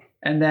 Right.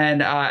 And then,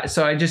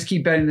 so I just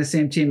keep betting the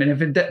same team. And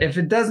if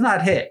it does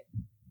not hit,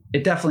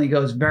 it definitely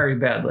goes very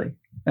badly.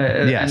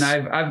 Yes.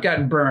 And I've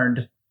gotten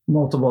burned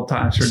multiple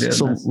times for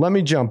doing this. Let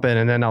me jump in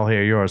and then I'll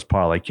hear yours,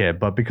 Parlay Kid.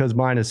 But because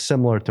mine is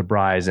similar to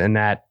Bry's in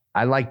that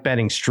I like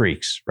betting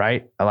streaks,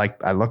 right?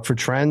 I look for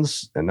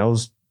trends, and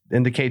those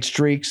indicate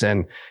streaks.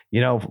 And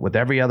with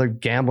every other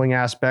gambling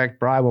aspect,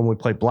 Brian, when we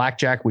play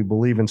blackjack, we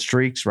believe in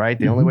streaks, right?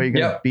 The only way you're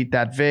going to beat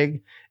that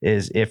vig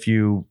is if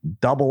you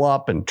double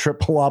up and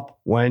triple up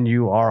when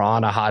you are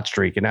on a hot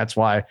streak. And that's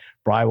why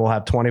Brian will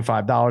have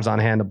 $25 on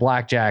hand of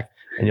blackjack,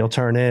 and you'll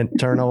turn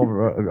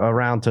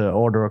around to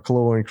order a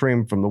Kahlua and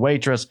cream from the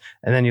waitress,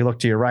 and then you look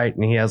to your right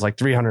and he has like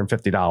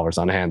 $350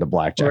 on hand of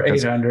blackjack, or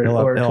 800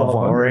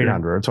 or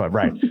 800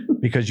 right?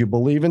 Because you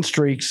believe in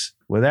streaks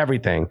with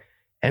everything.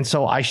 And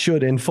so I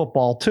should in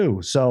football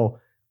too. So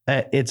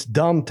it's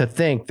dumb to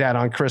think that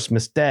on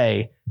Christmas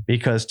Day,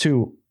 because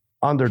two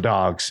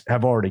underdogs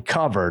have already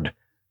covered,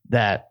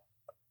 that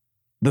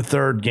the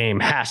third game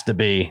has to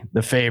be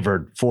the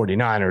favored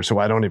 49ers, who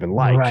I don't even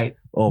like,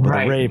 over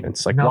the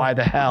Ravens. Why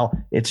the hell?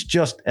 It's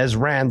just as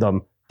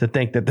random to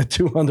think that the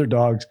two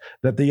underdogs,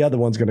 that the other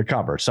one's going to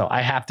cover. So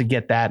I have to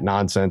get that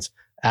nonsense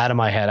out of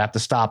my head. I have to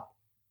stop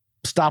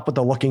with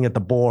the looking at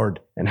the board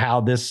and how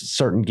this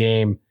certain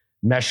game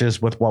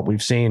meshes with what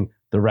we've seen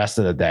the rest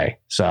of the day.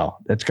 So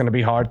it's going to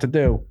be hard to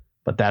do,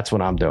 but that's what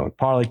I'm doing.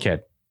 Parlay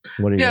Kid,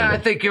 what are you doing? I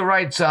think you're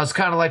right, Sal. It's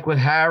kind of like with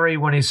Harry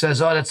when he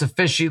says, oh, that's a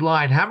fishy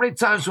line. How many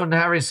times when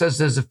Harry says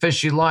there's a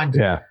fishy line,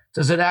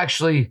 does it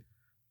actually,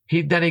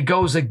 he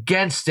goes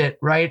against it,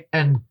 right?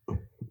 And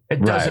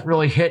it doesn't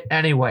really hit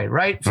anyway,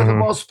 right? For the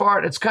most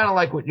part, it's kind of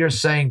like what you're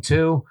saying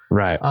too.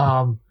 Right.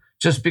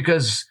 Just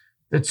because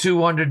the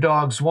two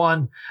underdogs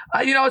won.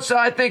 So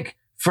I think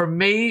for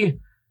me,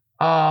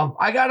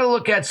 I got to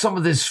look at some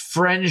of this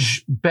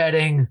fringe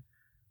betting.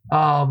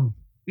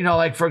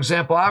 Like, for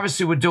example,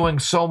 obviously we're doing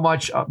so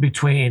much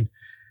between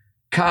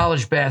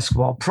college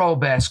basketball, pro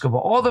basketball,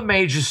 all the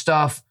major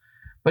stuff.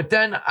 But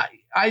then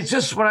I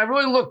just, when I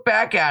really look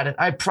back at it,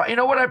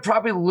 what I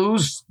probably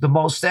lose the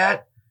most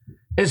at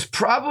is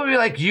probably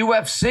like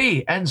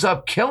UFC ends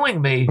up killing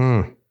me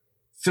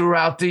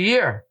throughout the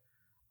year.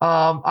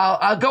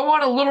 I'll go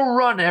on a little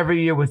run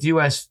every year with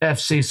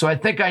UFC. So I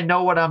think I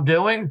know what I'm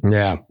doing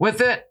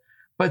with it.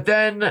 But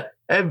then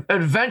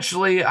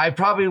eventually I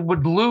probably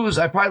lose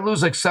like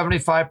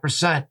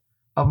 75%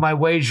 of my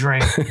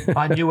wagering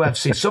on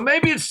UFC. So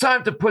maybe it's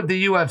time to put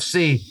the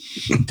UFC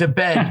to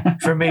bed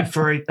for me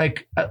for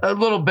like a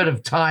little bit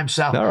of time,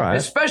 Sal. All right.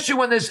 Especially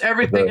when there's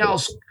everything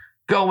else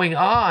going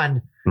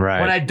on. Right.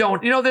 When I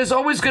don't, there's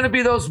always going to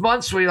be those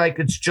months where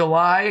it's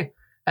July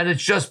and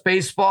it's just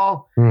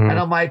baseball. And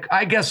I'm like,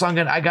 I guess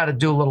I got to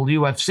do a little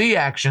UFC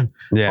action.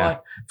 Yeah.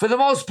 But for the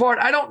most part,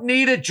 I don't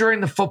need it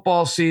during the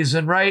football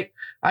season, right?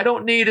 I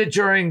don't need it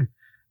during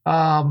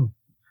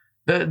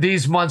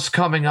these months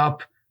coming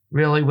up,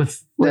 really,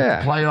 with the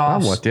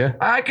playoffs. I'm with you.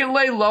 I can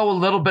lay low a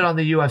little bit on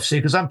the UFC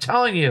because I'm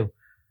telling you,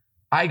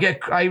 I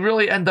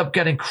really end up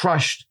getting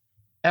crushed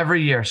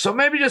every year. So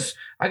maybe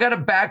I got to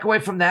back away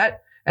from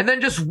that and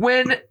then just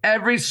win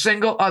every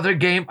single other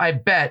game I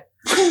bet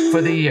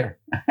for the year.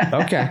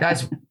 Okay.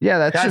 That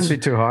shouldn't be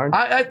too hard.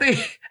 I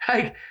think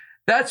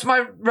That's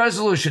my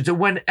resolution, to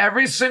win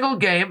every single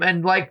game.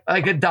 And like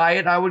a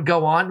diet I would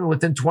go on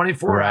within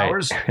 24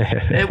 hours,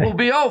 it will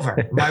be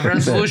over. My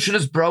resolution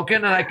is broken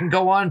and I can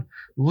go on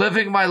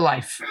living my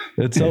life.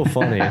 It's so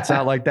funny. It's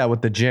not like that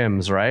with the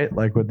gyms, right?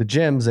 Like with the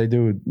gyms, they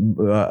do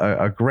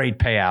a great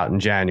payout in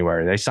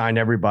January. They sign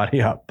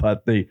everybody up,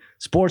 but the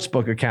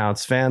sportsbook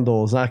accounts,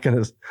 FanDuel is not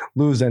going to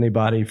lose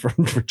anybody for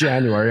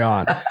January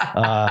on.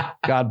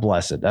 God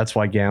bless it. That's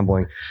why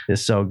gambling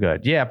is so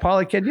good. Yeah,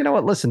 Parlay Kid, you know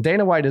what? Listen,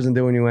 Dana White isn't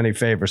doing you any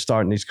favor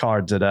starting these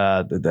cards at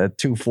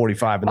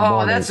 2:45 in the morning.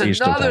 Oh, that's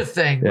Eastern another time.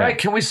 thing, Yeah. right?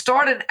 Can we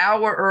start an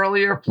hour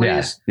earlier,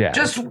 please? Yeah.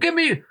 Just give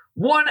me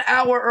 1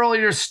 hour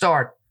earlier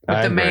start with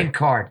I the agree. main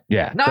card.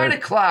 Yeah. 9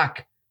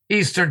 o'clock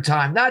Eastern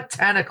time, not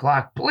 10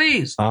 o'clock,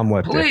 please. I'm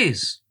with you.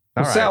 Please.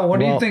 All Sal, right. what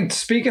do Well, you think?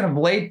 Speaking of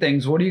late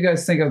things, what do you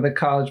guys think of the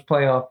college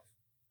playoff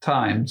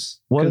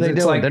times? What are 'Cause they it's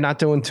doing? like- They're not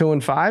doing 2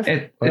 and 5?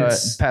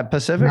 It's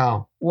Pacific?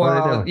 No. What are they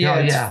Well, doing? yeah, Oh,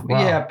 it's- yeah,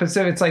 well. yeah,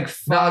 Pacific. It's like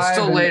 5 No, it's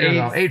still and later,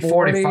 though,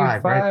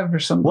 8:45, right? 8:45 or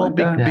something Well, like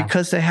that.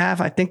 because they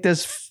have, I think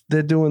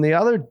they're doing the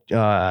other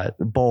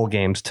bowl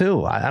games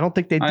too. I don't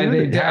think they do.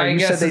 You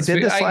said they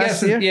did this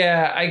last year?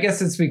 Yeah, I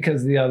guess it's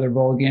because of the other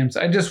bowl games.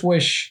 I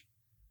wish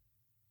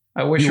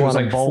You it was want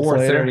them like both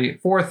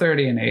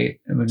 4:30 and 8.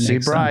 It would See,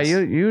 make Bri,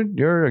 sense.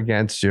 you're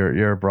against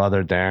your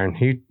brother Darren.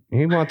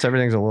 He wants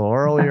everything's a little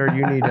earlier.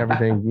 You need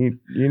everything.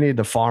 You need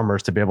the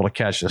farmers to be able to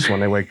catch this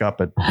when they wake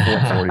up at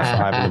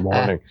 4:45 in the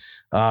morning.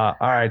 All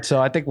right, so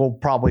I think we'll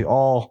probably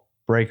all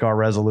break our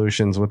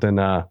resolutions within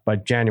by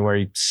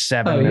January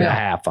 7 and a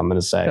half. I'm going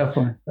to say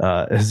Definitely.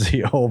 is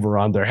the over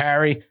under.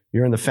 Harry,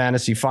 you're in the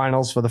fantasy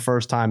finals for the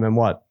first time in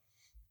what,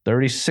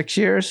 36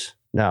 years?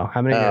 No,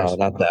 how many years?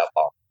 No, not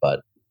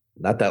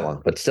that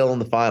long, but still in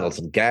the finals.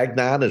 And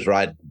Gagnon is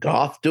riding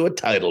Goff to a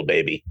title,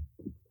 baby.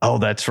 Oh,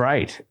 that's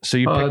right. So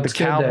you picked the it's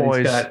good that he's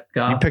Cowboys. got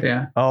Goff, You picked,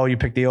 yeah. Oh, you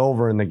picked the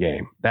over in the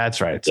game.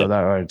 That's right. So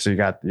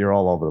you're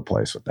all over the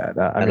place with that.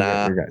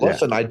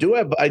 Listen, I do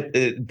have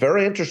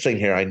very interesting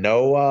here. I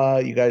know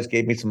you guys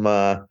gave me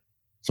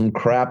some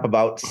crap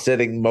about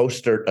sitting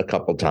Mostert a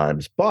couple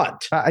times,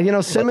 but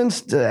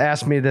Simmons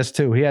asked me this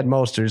too. He had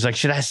Mostert. He's like,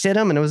 should I sit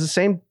him? And it was the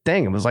same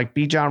thing. It was like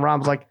Bijan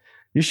Robinson was like,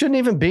 you shouldn't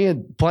even be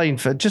playing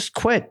for. Just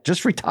quit.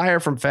 Just retire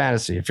from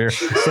fantasy if you're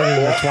sitting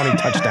a 20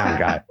 touchdown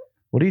guy.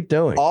 What are you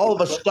doing? All of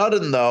a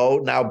sudden,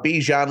 though, now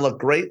Bijan looked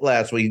great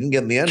last week. He didn't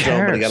get in the end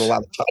zone, but he got a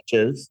lot of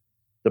touches.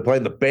 They're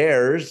playing the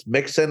Bears,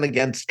 Mixon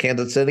against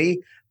Kansas City,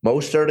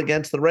 Mostert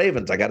against the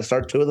Ravens. I got to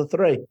start 2 of the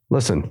 3.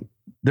 Listen,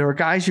 there are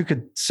guys you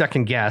could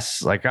second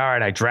guess. Like, all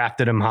right, I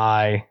drafted him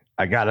high.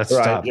 I got to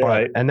stop.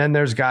 Right. And then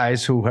there's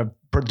guys who have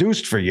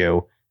produced for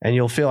you, and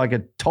you'll feel like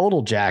a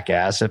total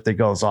jackass if they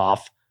goes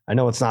off. I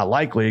know it's not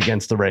likely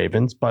against the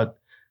Ravens, but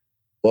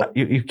let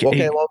me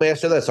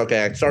ask you this.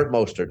 Okay, I start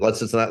Mostert.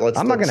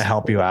 I'm not going to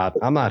help you out.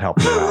 I'm not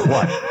helping you out.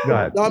 What? Go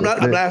ahead. No, I'm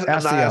not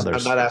asking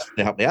you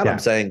to help me out. Yeah. I'm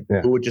saying,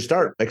 who would you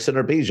start, Mixon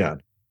or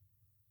Bijan?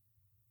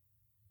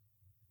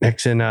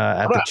 Mixon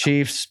at the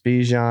Chiefs,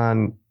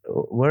 Bijan.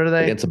 What are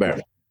they? Against the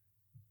Bears.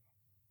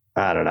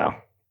 I don't know.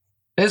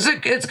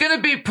 It's going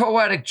to be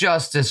poetic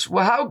justice.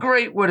 Well, how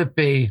great would it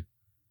be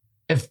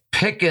if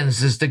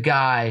Pickens is the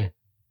guy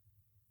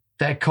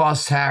that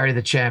cost Harry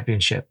the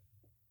championship?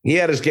 He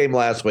had his game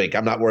last week.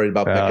 I'm not worried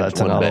about Pickens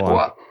one bit.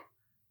 Well,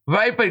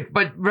 right,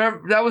 but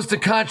remember, that was the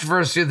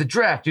controversy of the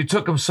draft. You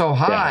took him so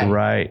high. Yeah,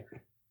 right.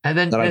 And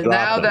then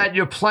now that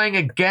you're playing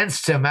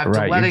against him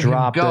after letting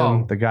him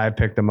go. The guy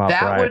picked him up.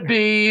 That would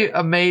be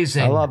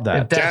amazing. I love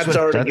that. Dad's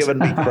already given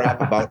me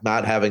crap about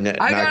not having it.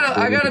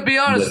 I gotta be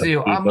honest with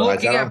you. I'm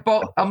looking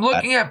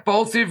at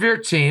both of your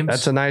teams.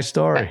 That's a nice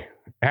story.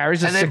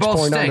 Harry's a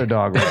 6-point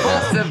underdog.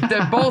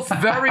 They're both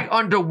very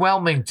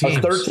underwhelming teams. A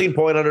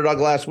 13-point underdog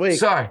last week.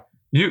 Sorry.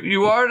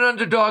 You are an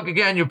underdog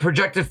again. You're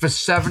projected for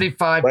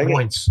 75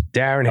 points.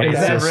 Darren hates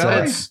this.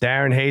 Really?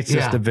 Darren hates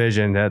this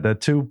division. The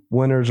two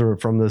winners are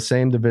from the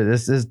same division.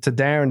 This is to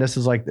Darren. This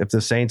is like if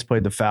the Saints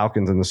played the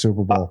Falcons in the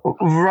Super Bowl.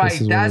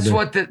 Right.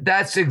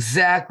 That's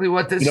exactly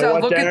what this. You know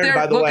what, look Darren,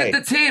 at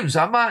the teams.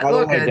 I'm not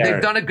looking.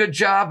 They've done a good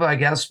job, I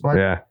guess. But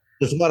yeah.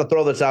 Just want to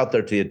throw this out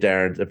there to you,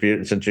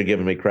 Darren. Since you're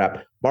giving me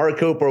crap, Mari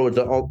Cooper was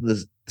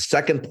the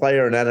second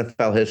player in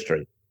NFL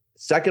history.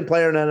 Second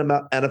player in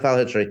NFL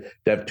history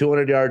to have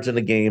 200 yards in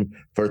a game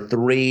for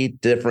 3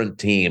 different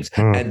teams.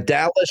 And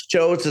Dallas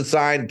chose to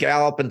sign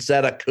Gallup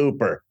instead of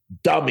Cooper.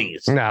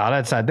 Dummies. No,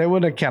 that's not. They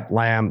would have kept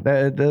Lamb.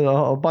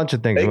 A bunch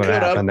of things would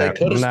have happened there. They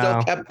could have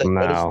still kept it. Could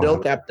have still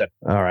kept it.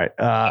 All right.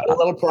 A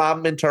little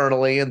problem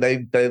internally, and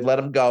they let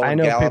him go. I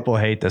know people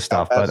hate this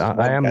stuff, but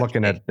I am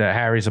looking at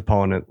Harry's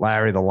opponent,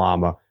 Larry the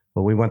Llama,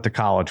 who we went to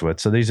college with.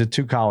 So these are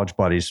 2 college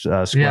buddies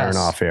squaring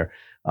off here.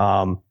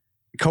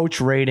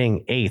 Coach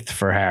rating 8th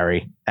for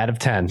Harry out of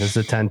 10. This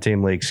is a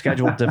 10-team league.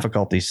 Scheduled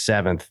difficulty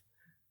 7th.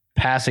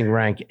 Passing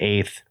rank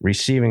 8th.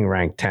 Receiving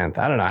rank 10th.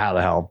 I don't know how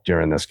the hell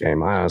you're in this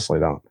game. I honestly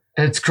don't.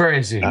 It's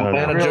crazy. It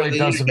really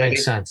doesn't make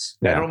sense. sense.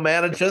 General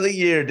manager of the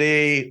year,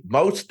 D.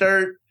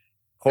 Mostert.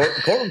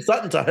 Courtland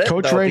Sutton's a hit.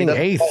 Coach rating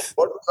 8th.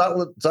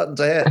 Courtland Sutton's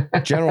a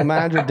hit. General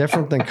manager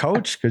different than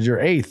coach because you're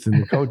 8th in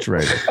the coach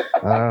rating.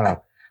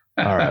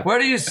 All right. Where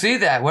do you see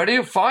that? Where do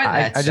you find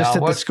that? I just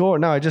hit the score.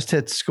 No, I just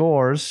hit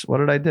scores. What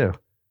did I do?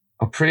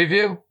 A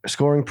preview?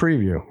 Scoring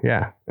preview.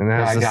 Yeah. And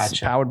that's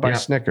powered by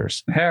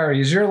Snickers. Harry,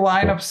 is your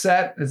lineup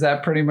set? Is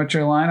that pretty much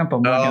your lineup?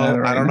 I'm looking at it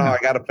right I don't know. now. I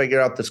got to figure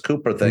out this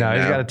Cooper thing. No,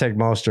 he's got to take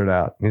Mostert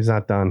out. He's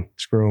not done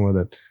screwing with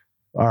it.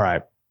 All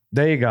right.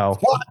 There you go.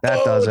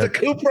 That does it. The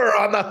Cooper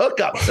on the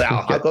hookup,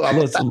 Sal.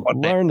 Listen,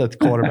 learn the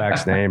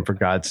quarterback's name, for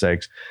God's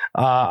sakes.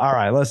 All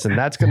right, listen,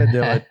 that's going to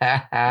do it.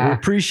 We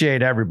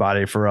appreciate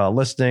everybody for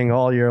listening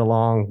all year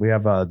long. We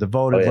have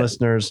devoted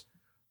listeners.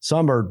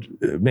 Some are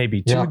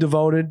maybe too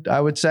devoted, I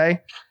would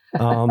say,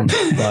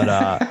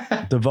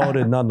 but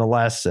devoted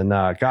nonetheless. And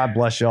God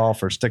bless you all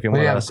for sticking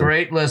with us. We have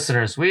great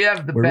listeners. We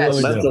have the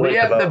best. We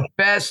have the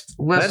best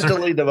listeners.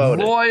 Mentally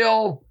devoted.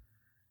 Loyal.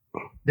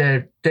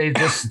 They're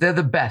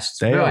the best.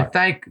 They really, are.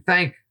 Thank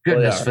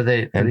goodness for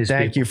these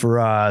thank people. you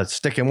for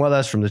sticking with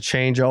us from the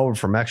changeover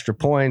from Extra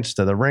Points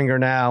to the Ringer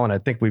now, and I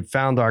think we've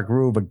found our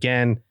groove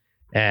again.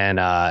 And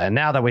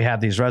now that we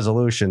have these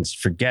resolutions,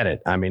 forget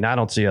it. I mean, I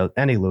don't see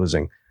any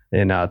losing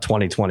in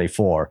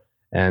 2024,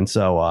 and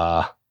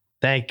so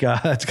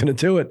that's going to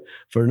do it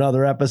for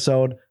another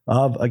episode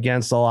of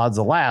Against All Odds,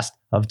 the last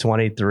of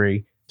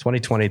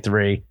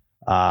 2023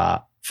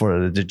 for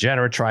the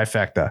Degenerate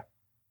Trifecta.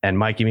 And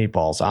Mikey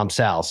Meatballs, I'm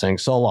Sal saying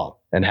so long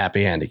and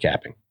happy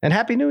handicapping and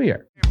happy New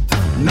Year.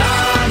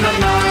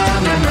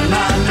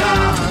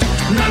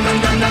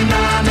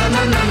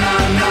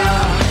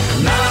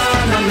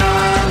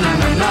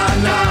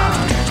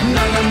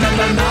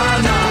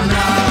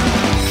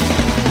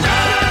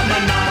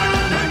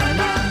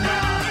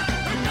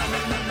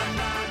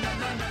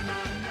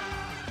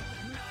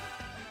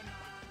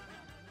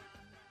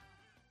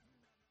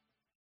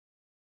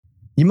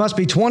 You must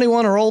be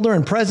 21 or older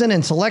and present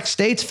in select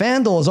states.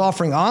 FanDuel is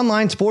offering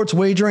online sports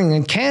wagering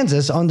in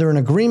Kansas under an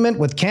agreement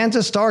with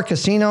Kansas Star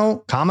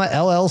Casino,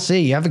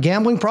 LLC. You have a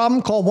gambling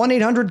problem? Call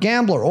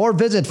 1-800-GAMBLER or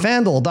visit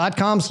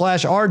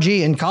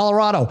FanDuel.com/RG in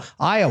Colorado,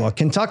 Iowa,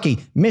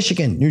 Kentucky,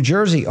 Michigan, New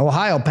Jersey,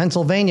 Ohio,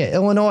 Pennsylvania,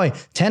 Illinois,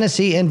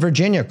 Tennessee, and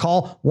Virginia.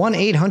 Call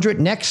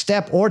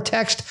 1-800-NEXT-STEP or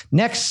text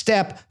NEXT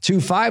STEP to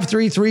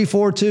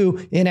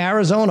 53342 in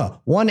Arizona,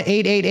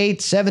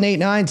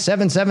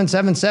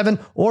 1-888-789-7777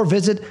 or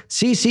visit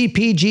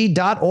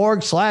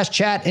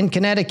ccpg.org/chat in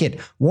Connecticut,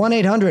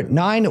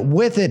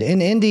 1-800-9-WITH-IT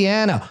in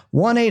Indiana,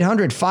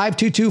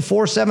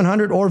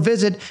 1-800-522-4700 or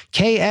visit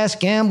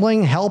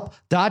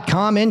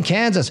ksgamblinghelp.com in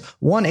Kansas,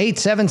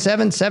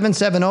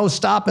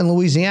 1-877-770-STOP in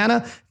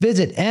Louisiana,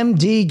 visit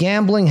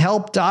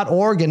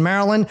mdgamblinghelp.org in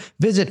Maryland,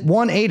 visit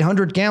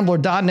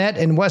 1-800-GAMBLER.net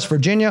in West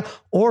Virginia,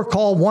 or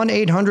call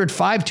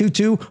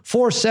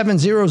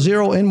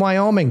 1-800-522-4700 in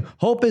Wyoming.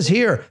 Hope is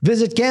here.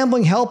 Visit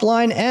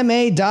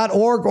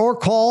gamblinghelplinema.org or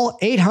call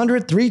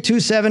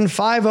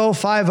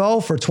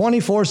 800-327-5050 for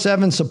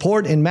 24/7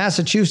 support in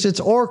Massachusetts,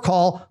 or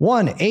call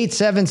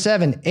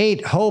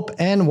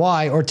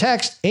 1-877-8-HOPE-NY or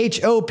text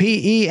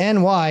HOPENY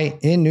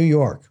in New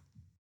York.